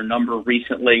have had their number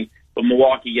recently. But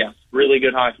Milwaukee, yes, really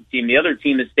good hockey team. The other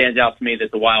team that stands out to me that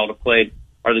the Wild have played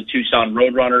are the Tucson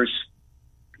Roadrunners.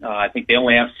 I think they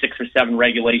only have 6 or 7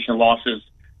 regulation losses.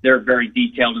 They're a very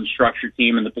detailed and structured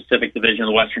team in the Pacific Division of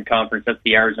the Western Conference. That's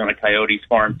the Arizona Coyotes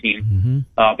farm team. Mm-hmm.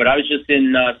 But I was just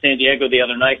in San Diego the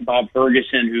other night, and Bob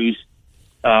Ferguson, who's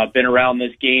been around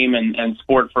this game and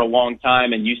sport for a long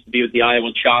time and used to be with the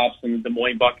Iowa Chops and the Des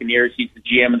Moines Buccaneers. He's the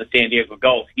GM of the San Diego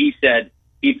Gulls. He said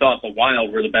he thought the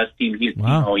Wild were the best team he's seen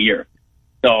all year.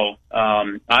 So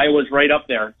Iowa's right up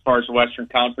there as far as the Western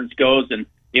Conference goes, and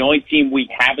the only team we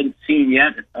haven't seen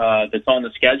yet that's on the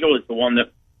schedule is the one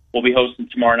that we'll be hosting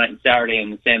tomorrow night and Saturday in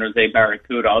the San Jose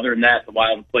Barracuda. Other than that, the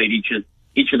Wild have played each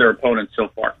of their opponents so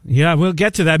far. Yeah, we'll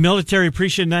get to that. Military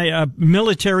Appreciation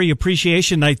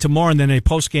Night tomorrow, and then a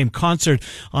post-game concert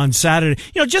on Saturday.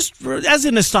 Just as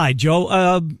an aside,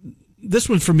 Joe, this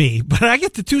one's for me, but I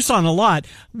get to Tucson a lot.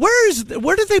 Where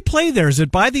do they play there? Is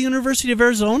it by the University of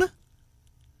Arizona?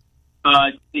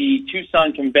 The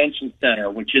Tucson Convention Center,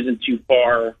 which isn't too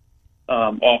far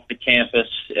off the campus,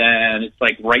 and it's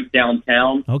like right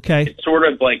downtown. Okay. It's sort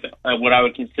of like what I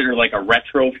would consider like a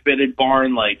retrofitted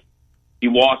barn. Like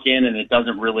you walk in and it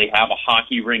doesn't really have a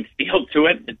hockey rink feel to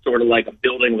it. It's sort of like a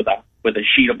building with a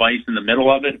sheet of ice in the middle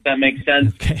of it, if that makes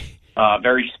sense. Okay.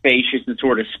 Very spacious and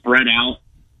sort of spread out.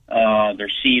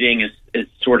 Their seating is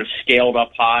sort of scaled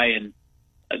up high, and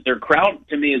their crowd,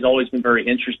 to me, has always been very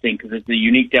interesting because it's a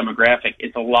unique demographic.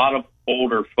 It's a lot of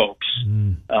older folks.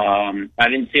 I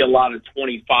didn't see a lot of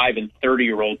 25 and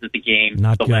 30-year-olds at the game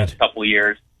last couple of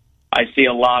years. I see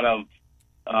a lot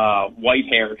of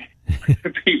white-haired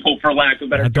people, for lack of a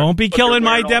better term. Don't be killing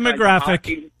my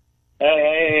demographic.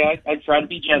 Hey, I try to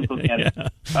be gentle, Kenny.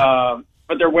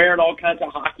 But they're wearing all kinds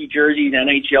of hockey jerseys,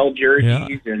 NHL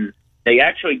jerseys, and they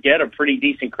actually get a pretty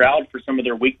decent crowd for some of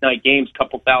their weeknight games, a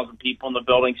couple thousand people in the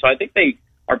building. So I think they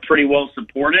are pretty well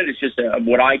supported. It's just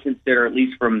what I consider, at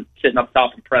least from sitting up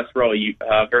top of press row,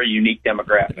 a very unique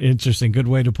demographic. Interesting. Good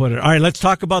way to put it. All right, let's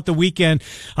talk about the weekend.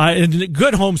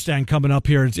 Good homestand coming up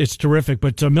here. It's terrific.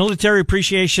 But Military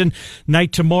Appreciation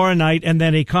Night tomorrow night, and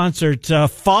then a concert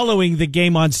following the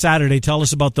game on Saturday. Tell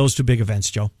us about those 2 big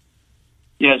events, Joe.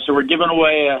 Yeah, so we're giving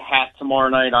away a hat tomorrow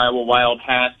night, Iowa Wild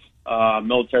hats.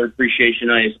 Military Appreciation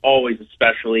Night is always a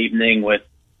special evening with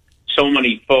so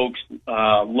many folks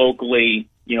locally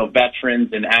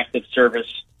veterans and active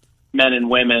service men and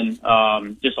women.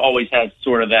 Just always has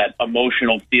sort of that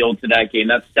emotional feel to that game.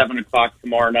 That's 7 o'clock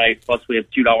tomorrow night. Plus we have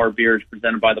 $2 beers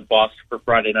presented by the Bus for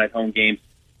Friday night home games.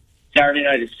 Saturday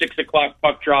night is 6 o'clock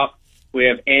puck drop. We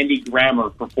have Andy Grammer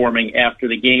performing after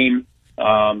the game.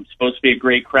 Supposed to be a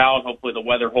great crowd. Hopefully the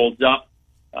weather holds up.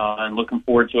 And looking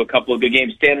forward to a couple of good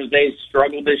games. San Jose's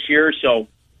struggled this year, so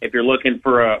if you're looking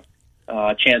for a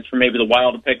chance for maybe the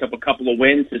Wild to pick up a couple of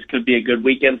wins, this could be a good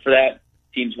weekend for that.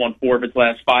 Team's won 4 of its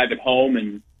last 5 at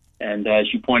home, and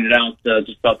as you pointed out,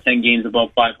 just about 10 games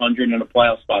above 500 in a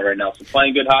playoff spot right now. So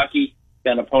playing good hockey,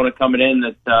 got an opponent coming in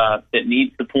that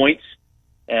needs the points,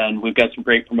 and we've got some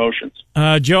great promotions.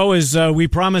 Joe, as we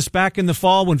promised back in the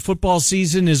fall, when football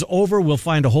season is over, we'll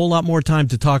find a whole lot more time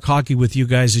to talk hockey with you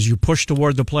guys as you push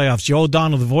toward the playoffs. Joe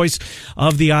O'Donnell, the voice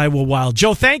of the Iowa Wild.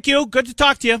 Joe, thank you. Good to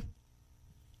talk to you.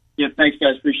 Yeah, thanks,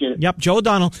 guys. Appreciate it. Yep, Joe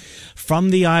O'Donnell from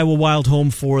the Iowa Wild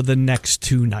home for the next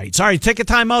 2 nights. All right, take a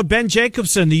time out. Ben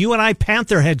Jacobson, the UNI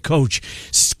Panther head coach,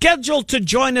 scheduled to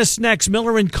join us next.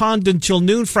 Miller and Condon till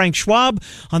noon. Frank Schwab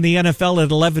on the NFL at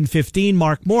 11:15.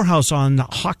 Mark Morehouse on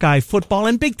Hawkeye football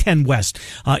and Big Ten West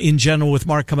in general with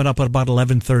Mark coming up at about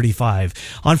 11:35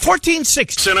 on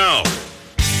 1460. So now,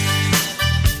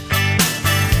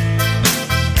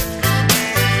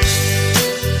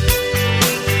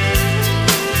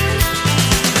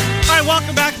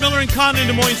 welcome back. Miller and Condon,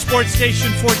 Des Moines Sports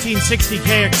Station, 1460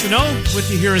 KXNO. With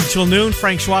you here until noon.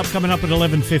 Frank Schwab coming up at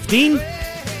 11:15.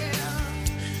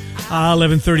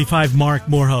 11:35, Mark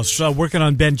Morehouse. Working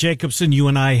on Ben Jacobson,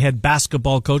 UNI head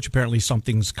basketball coach. Apparently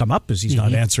something's come up as he's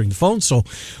not answering the phone. So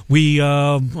we'll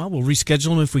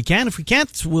reschedule him if we can. If we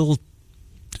can't, we'll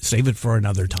save it for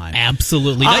another time.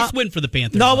 Absolutely. Nice win for the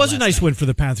Panthers. No, it was a nice win for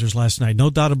the Panthers last night. No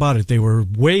doubt about it. They were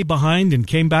way behind and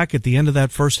came back at the end of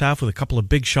that first half with a couple of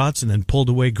big shots and then pulled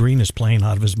away. Green is playing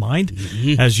out of his mind,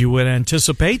 as you would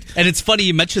anticipate. And it's funny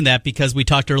you mentioned that because we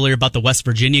talked earlier about the West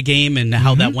Virginia game and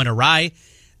how that went awry.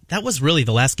 That was really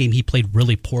the last game he played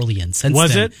really poorly in. Since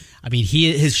was then, it? I mean,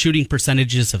 his shooting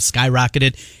percentages have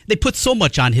skyrocketed. They put so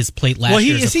much on his plate last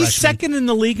year. Is he second in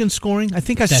the league in scoring? I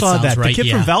think I saw that. Right, the kid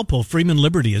from Valpo, Freeman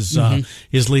Liberty, is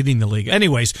leading the league.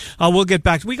 Anyways, we'll get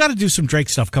back. We got to do some Drake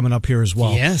stuff coming up here as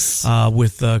well. Yes,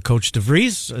 with Coach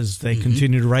DeVries as they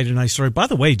continue to write a nice story. By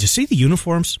the way, did you see the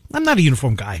uniforms? I'm not a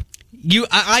uniform guy.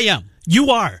 I am.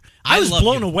 You are. I was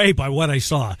blown you. away by what I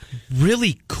saw.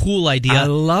 Really cool idea. I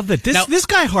love it. This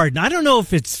guy Harden, I don't know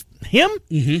if it's him,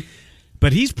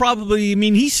 but he's probably,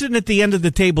 he's sitting at the end of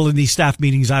the table in these staff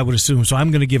meetings, I would assume, so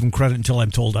I'm going to give him credit until I'm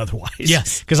told otherwise.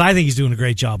 Yes. Because I think he's doing a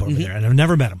great job over there, and I've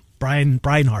never met him. Brian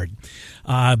Harden.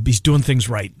 He's doing things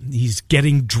right. He's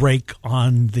getting Drake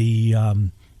on the...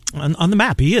 on the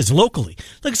map. He is locally.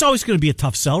 Like, it's always going to be a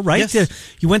tough sell, right? Yes.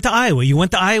 You went to Iowa. You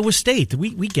went to Iowa State.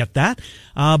 We get that.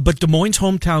 But Des Moines'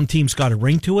 hometown team's got a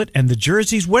ring to it. And the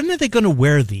jerseys, when are they going to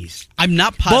wear these? I'm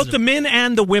not positive. Both the men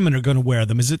and the women are going to wear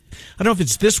them. Is it? I don't know if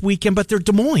it's this weekend, but they're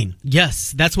Des Moines.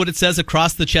 Yes, that's what it says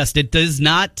across the chest. It does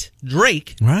not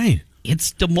Drake. Right.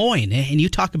 It's Des Moines. And you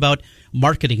talk about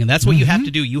marketing, and that's what you have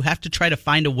to do. You have to try to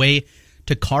find a way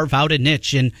to carve out a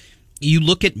niche. And you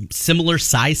look at similar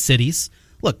size cities.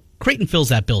 Look, Creighton fills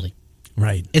that building.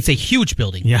 Right. It's a huge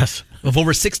building. Yes. Of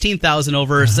over 16,000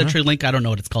 over CenturyLink. I don't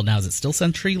know what it's called now. Is it still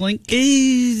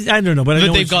CenturyLink? I don't know. But I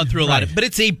know they've gone through a lot of... But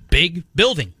it's a big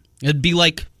building. It'd be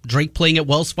like Drake playing at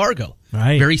Wells Fargo.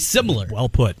 Right. Very similar. Well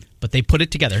put. But they put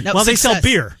it together. Now, well, they sell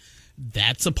beer.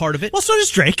 That's a part of it. Well, so does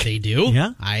Drake. They do.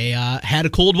 Yeah. I had a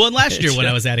cold one last year when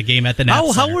I was at a game at the Nap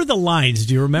Center. How were the lines?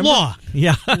 Do you remember? Long.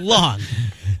 Yeah. Long.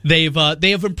 They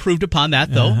have improved upon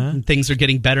that, though. Things are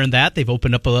getting better in that. They've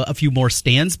opened up a few more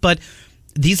stands, but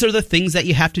these are the things that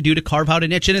you have to do to carve out a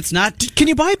niche, and it's not... Can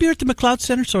you buy a beer at the McLeod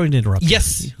Center? Sorry to interrupt.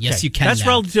 Yes. Okay. Yes, you can. That's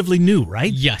relatively new,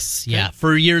 right? Yes, yeah.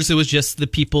 For years, it was just the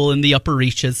people in the upper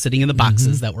reaches sitting in the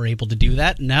boxes that were able to do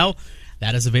that. Now,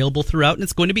 that is available throughout, and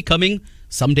it's going to be coming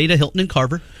someday to Hilton and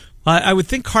Carver. I would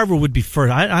think Carver would be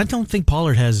first. I don't think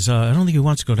Pollard has... I don't think he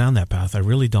wants to go down that path. I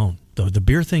really don't. The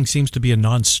beer thing seems to be a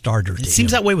non-starter. It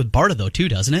seems that way with Barta, though, too,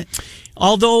 doesn't it?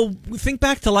 Although, think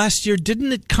back to last year,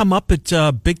 didn't it come up at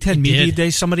Big Ten Media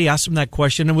Day? Somebody asked him that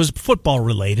question. It was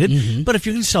football-related. But if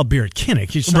you're going to sell beer at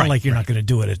Kinnick, it's not like you're not going to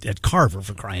do it at Carver,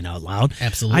 for crying out loud.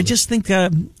 Absolutely. I just think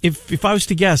if I was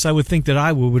to guess, I would think that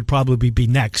Iowa would probably be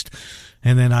next,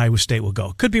 and then Iowa State will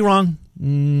go. Could be wrong.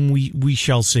 We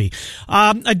shall see.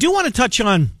 I do want to touch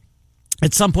on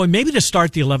at some point, maybe to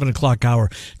start the 11 o'clock hour,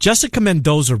 Jessica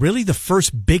Mendoza, really the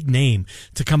first big name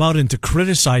to come out and to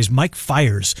criticize Mike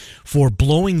Fiers for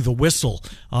blowing the whistle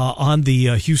on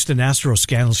the Houston Astros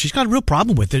scandal. She's got a real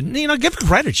problem with it. And, give her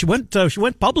credit. She went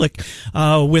public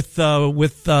with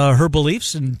her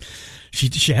beliefs, and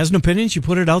she has an opinion. She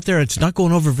put it out there. It's not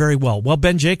going over very well. Well,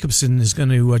 Ben Jacobson is going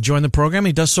to join the program.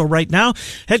 He does so right now.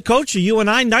 Head coach of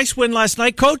UNI. Nice win last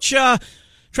night. Coach,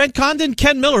 Trent Condon,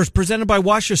 Ken Miller is presented by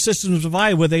Washer Systems of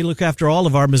Iowa. They look after all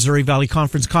of our Missouri Valley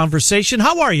Conference conversation.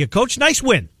 How are you, Coach? Nice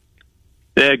win.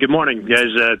 Yeah, good morning, guys.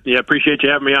 Appreciate you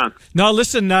having me on. Now,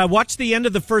 listen, watch the end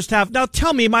of the first half. Now,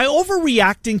 tell me, am I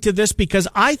overreacting to this? Because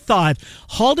I thought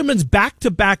Halderman's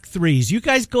back-to-back threes. You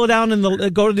guys go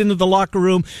into the locker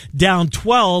room down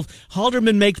 12.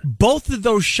 Halderman makes both of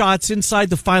those shots inside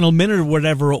the final minute or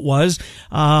whatever it was.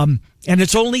 And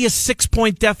it's only a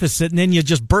 6-point deficit, and then you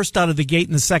just burst out of the gate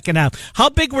in the second half. How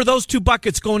big were those two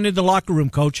buckets going into the locker room,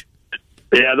 Coach?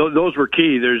 Yeah, those were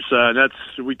key.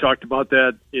 We talked about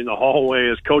that in the hallway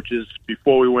as coaches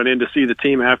before we went in to see the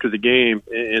team after the game,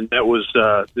 and that was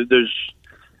there's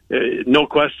no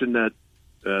question that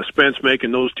Spence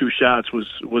making those two shots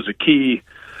was a key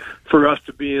for us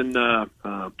to being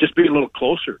just being a little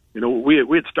closer. We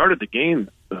had started the game,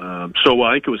 so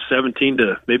I think it was 17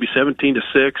 to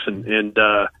 6, and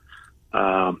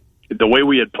the way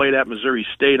we had played at Missouri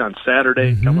State on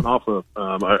Saturday, coming off of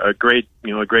a great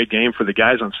game for the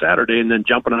guys on Saturday, and then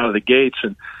jumping out of the gates,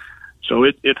 and so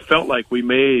it felt like we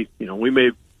may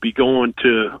be going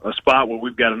to a spot where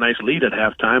we've got a nice lead at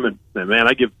halftime, and man,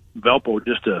 I give Valpo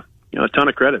just a ton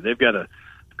of credit. They've got a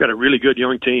really good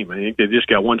young team. I think they've just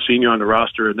got one senior on the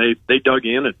roster, and they dug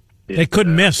in and they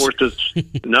couldn't miss. Forced us,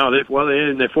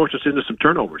 they forced us into some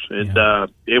turnovers and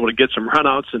able to get some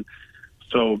runouts, and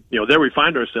so there we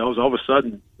find ourselves. All of a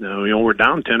sudden, we're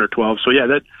down 10 or 12. So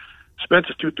that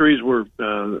Spence's 2 threes were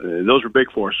big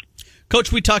for us.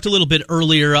 Coach, we talked a little bit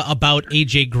earlier about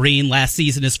A.J. Green last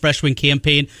season, his freshman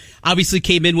campaign. Obviously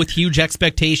came in with huge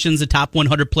expectations, a top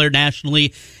 100 player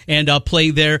nationally, and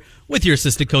playing there with your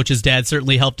assistant coach's dad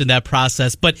certainly helped in that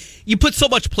process. But you put so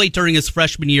much plate during his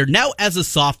freshman year. Now as a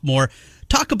sophomore,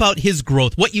 talk about his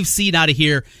growth, what you've seen out of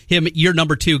him, year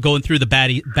number 2, going through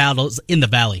the battles in the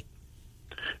Valley.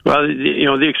 Well,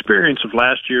 the experience of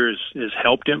last year has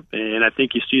helped him, and I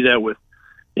think you see that with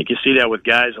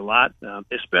guys a lot,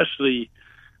 especially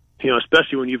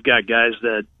when you've got guys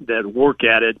that work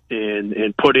at it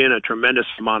and put in a tremendous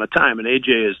amount of time. And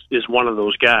AJ is one of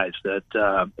those guys that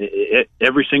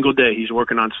every single day he's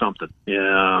working on something,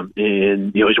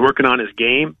 and he's working on his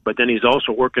game, but then he's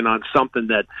also working on something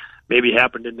that maybe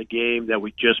happened in the game that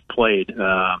we just played.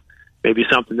 Maybe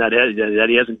something that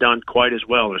he hasn't done quite as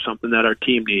well, or something that our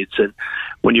team needs. And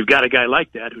when you've got a guy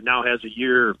like that who now has a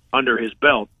year under his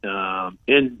belt, and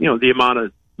the amount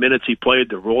of minutes he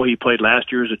played, the role he played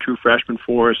last year as a true freshman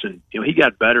for us, and he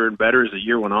got better and better as the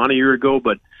year went on a year ago.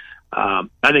 But I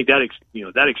think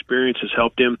that experience has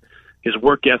helped him. His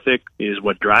work ethic is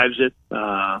what drives it,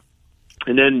 and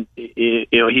then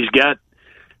he's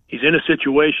in a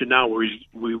situation now where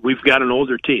we've got an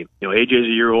older team. AJ's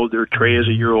a year older, Trey is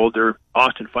a year older.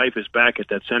 Austin Fife is back at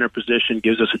that center position,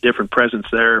 gives us a different presence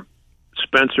there.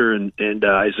 Spencer and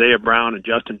Isaiah Brown and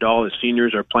Justin Dahl, as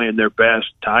seniors, are playing their best.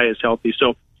 Ty is healthy,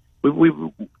 so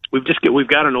we've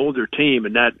got an older team,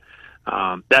 and that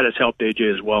has helped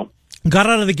AJ as well. Got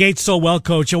out of the gate so well,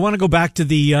 Coach. I want to go back to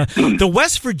the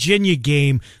West Virginia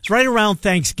game. It's right around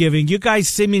Thanksgiving. You guys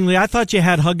seemingly, I thought you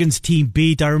had Huggins' team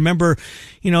beat. I remember,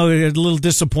 a little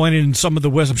disappointed in some of the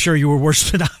West. I'm sure you were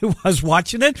worse than I was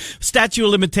watching it. Statute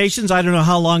of limitations, I don't know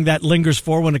how long that lingers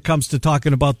for when it comes to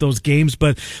talking about those games.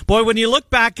 But, boy, when you look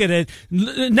back at it,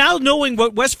 now knowing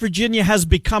what West Virginia has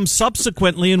become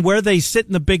subsequently and where they sit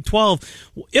in the Big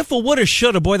 12, if a woulda,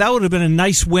 shoulda, boy, that would have been a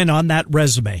nice win on that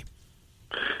resume.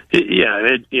 Yeah,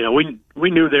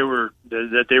 we knew they were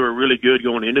really good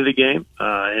going into the game,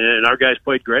 and our guys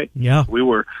played great. Yeah,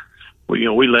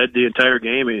 we led the entire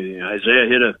game. Isaiah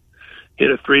hit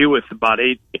a 3 with about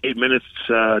eight minutes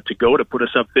to go to put us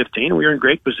up 15. We were in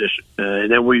great position,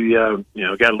 and then we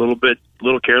got a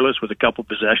little careless with a couple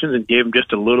possessions and gave them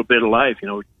just a little bit of life.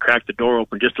 Cracked the door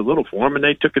open just a little for them, and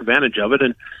they took advantage of it.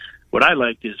 And what I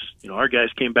liked is our guys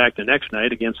came back the next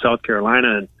night against South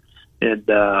Carolina and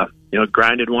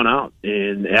grinded one out,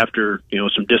 and after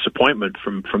some disappointment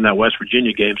from that West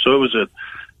Virginia game. So it was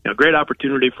a great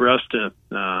opportunity for us to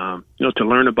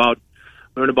learn about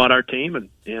our team and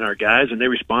our guys, and they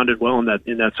responded well in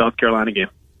that South Carolina game.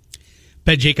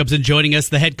 Ben Jacobson joining us,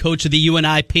 the head coach of the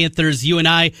UNI Panthers.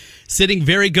 UNI sitting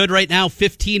very good right now,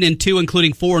 15-2,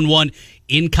 including 4-1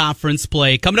 in conference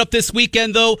play. Coming up this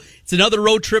weekend, though, it's another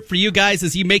road trip for you guys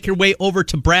as you make your way over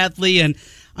to Bradley, and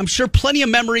I'm sure plenty of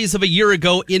memories of a year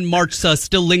ago in March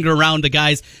still linger around the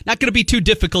guys. Not going to be too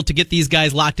difficult to get these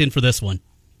guys locked in for this one.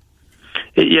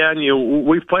 Yeah, and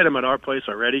we've played them at our place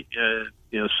already.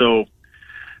 So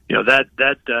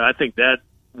that I think that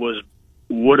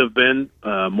would have been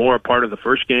more a part of the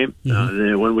first game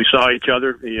when we saw each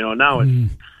other. Now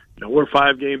it's. We're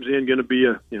 5 games in, going to be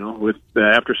with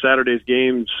after Saturday's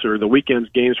games or the weekend's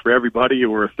games for everybody.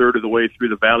 We're a third of the way through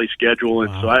the Valley schedule,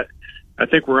 and so I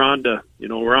think we're on to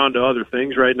other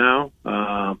things right now.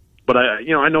 But I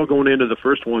know going into the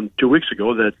first one 2 weeks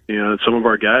ago that some of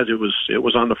our guys it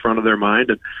was on the front of their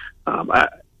mind, and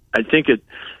I think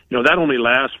that only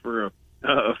lasts for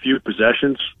a few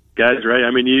possessions. Guys, right?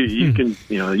 I mean, you can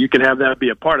have that be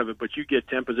a part of it, but you get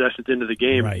 10 possessions into the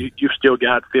game, right. You've still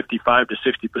got 55 to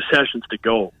 60 possessions to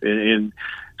go, and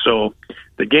so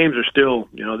the games are still,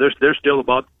 they're still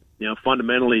about,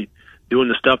 fundamentally doing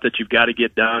the stuff that you've got to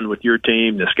get done with your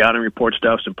team. The scouting report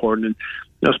stuff's important,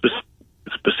 and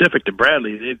specific to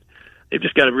Bradley, they've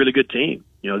just got a really good team.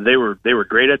 They were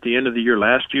great at the end of the year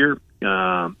last year.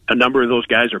 A number of those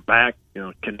guys are back.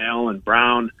 Cannell and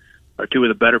Brown are 2 of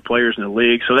the better players in the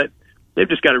league, so they've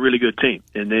just got a really good team,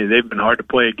 and they've been hard to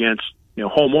play against,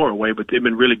 home or away, but they've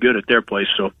been really good at their place.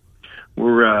 So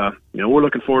we're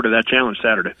looking forward to that challenge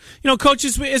Saturday. Coach,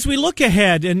 as we look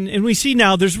ahead and we see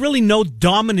now there's really no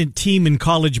dominant team in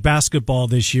college basketball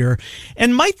this year.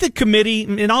 And might the committee,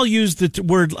 and I'll use the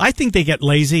word, I think they get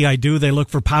lazy. I do. They look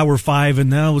for Power 5, and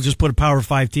now we'll just put a Power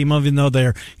 5 team, even though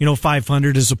they're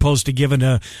 500 as opposed to giving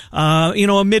a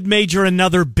mid-major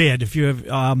another bid. If you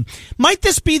have, might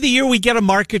this be the year we get a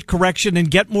market correction and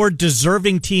get more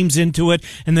deserving teams into it,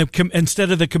 and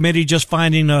instead of the committee just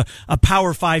finding a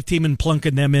Power 5 team and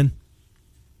plunking them in?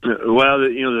 Well,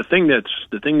 the thing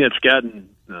that's gotten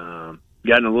a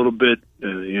little bit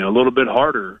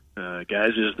harder,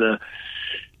 guys, is the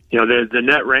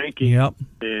net ranking. Yep.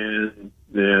 And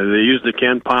they use the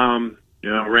Ken Palm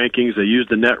rankings. They use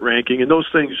the net ranking, and those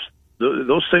things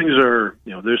are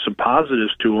there's some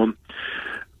positives to them,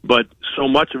 but so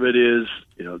much of it is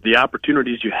the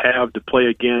opportunities you have to play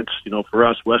against, for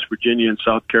us, West Virginia and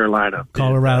South Carolina.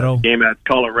 Colorado. Game at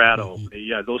Colorado.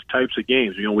 Yeah, those types of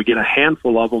games. We get a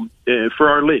handful of them for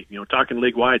our league. Talking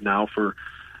league-wide now for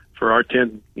our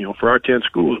 10, for our 10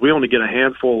 schools. We only get a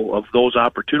handful of those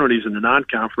opportunities in the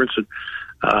non-conference.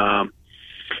 And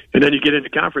then you get into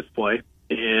conference play,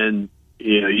 and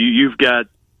you've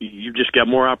just got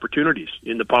more opportunities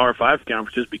in the Power 5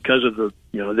 conferences because of the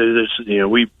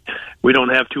we don't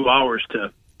have 2 hours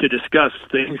to discuss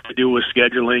things to do with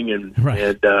scheduling and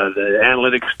the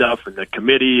analytic stuff and the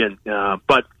committee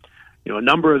but a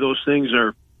number of those things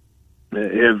have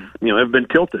been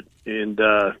tilted, and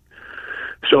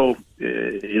so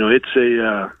it's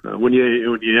when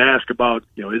you ask about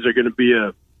is there going to be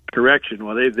a correction?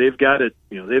 Well, they've got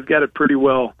it pretty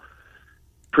well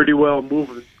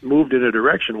moved in a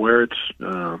direction where it's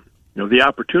the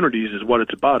opportunities is what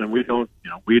it's about, and we don't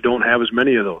have as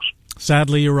many of those.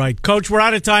 Sadly, you're right. Coach, we're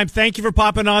out of time. Thank you for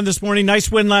popping on this morning. Nice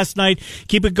win last night.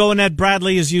 Keep it going at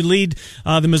Bradley as you lead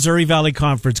the Missouri Valley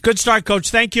Conference. Good start,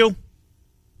 Coach. Thank you.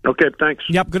 Okay, thanks.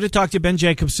 Yep, good to talk to you, Ben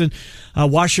Jacobson.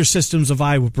 Washer Systems of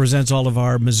Iowa presents all of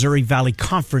our Missouri Valley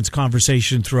Conference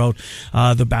conversation throughout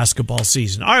the basketball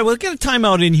season. All right, we'll get a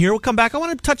timeout in here. We'll come back. I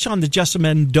want to touch on the Jessa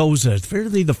Mendoza. It's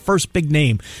really the first big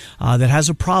name that has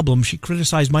a problem. She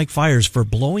criticized Mike Fiers for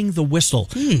blowing the whistle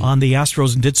on the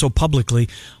Astros and did so publicly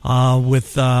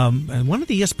with one of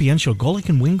the ESPN show, Golick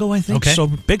and Wingo, I think. Okay. So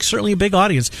certainly a big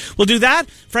audience. We'll do that.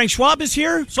 Frank Schwab is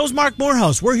here. So's Mark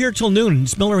Morehouse. We're here till noon.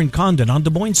 It's Miller and Condon on Des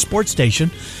Moines Sports Station,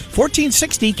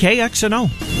 1460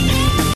 KXNO.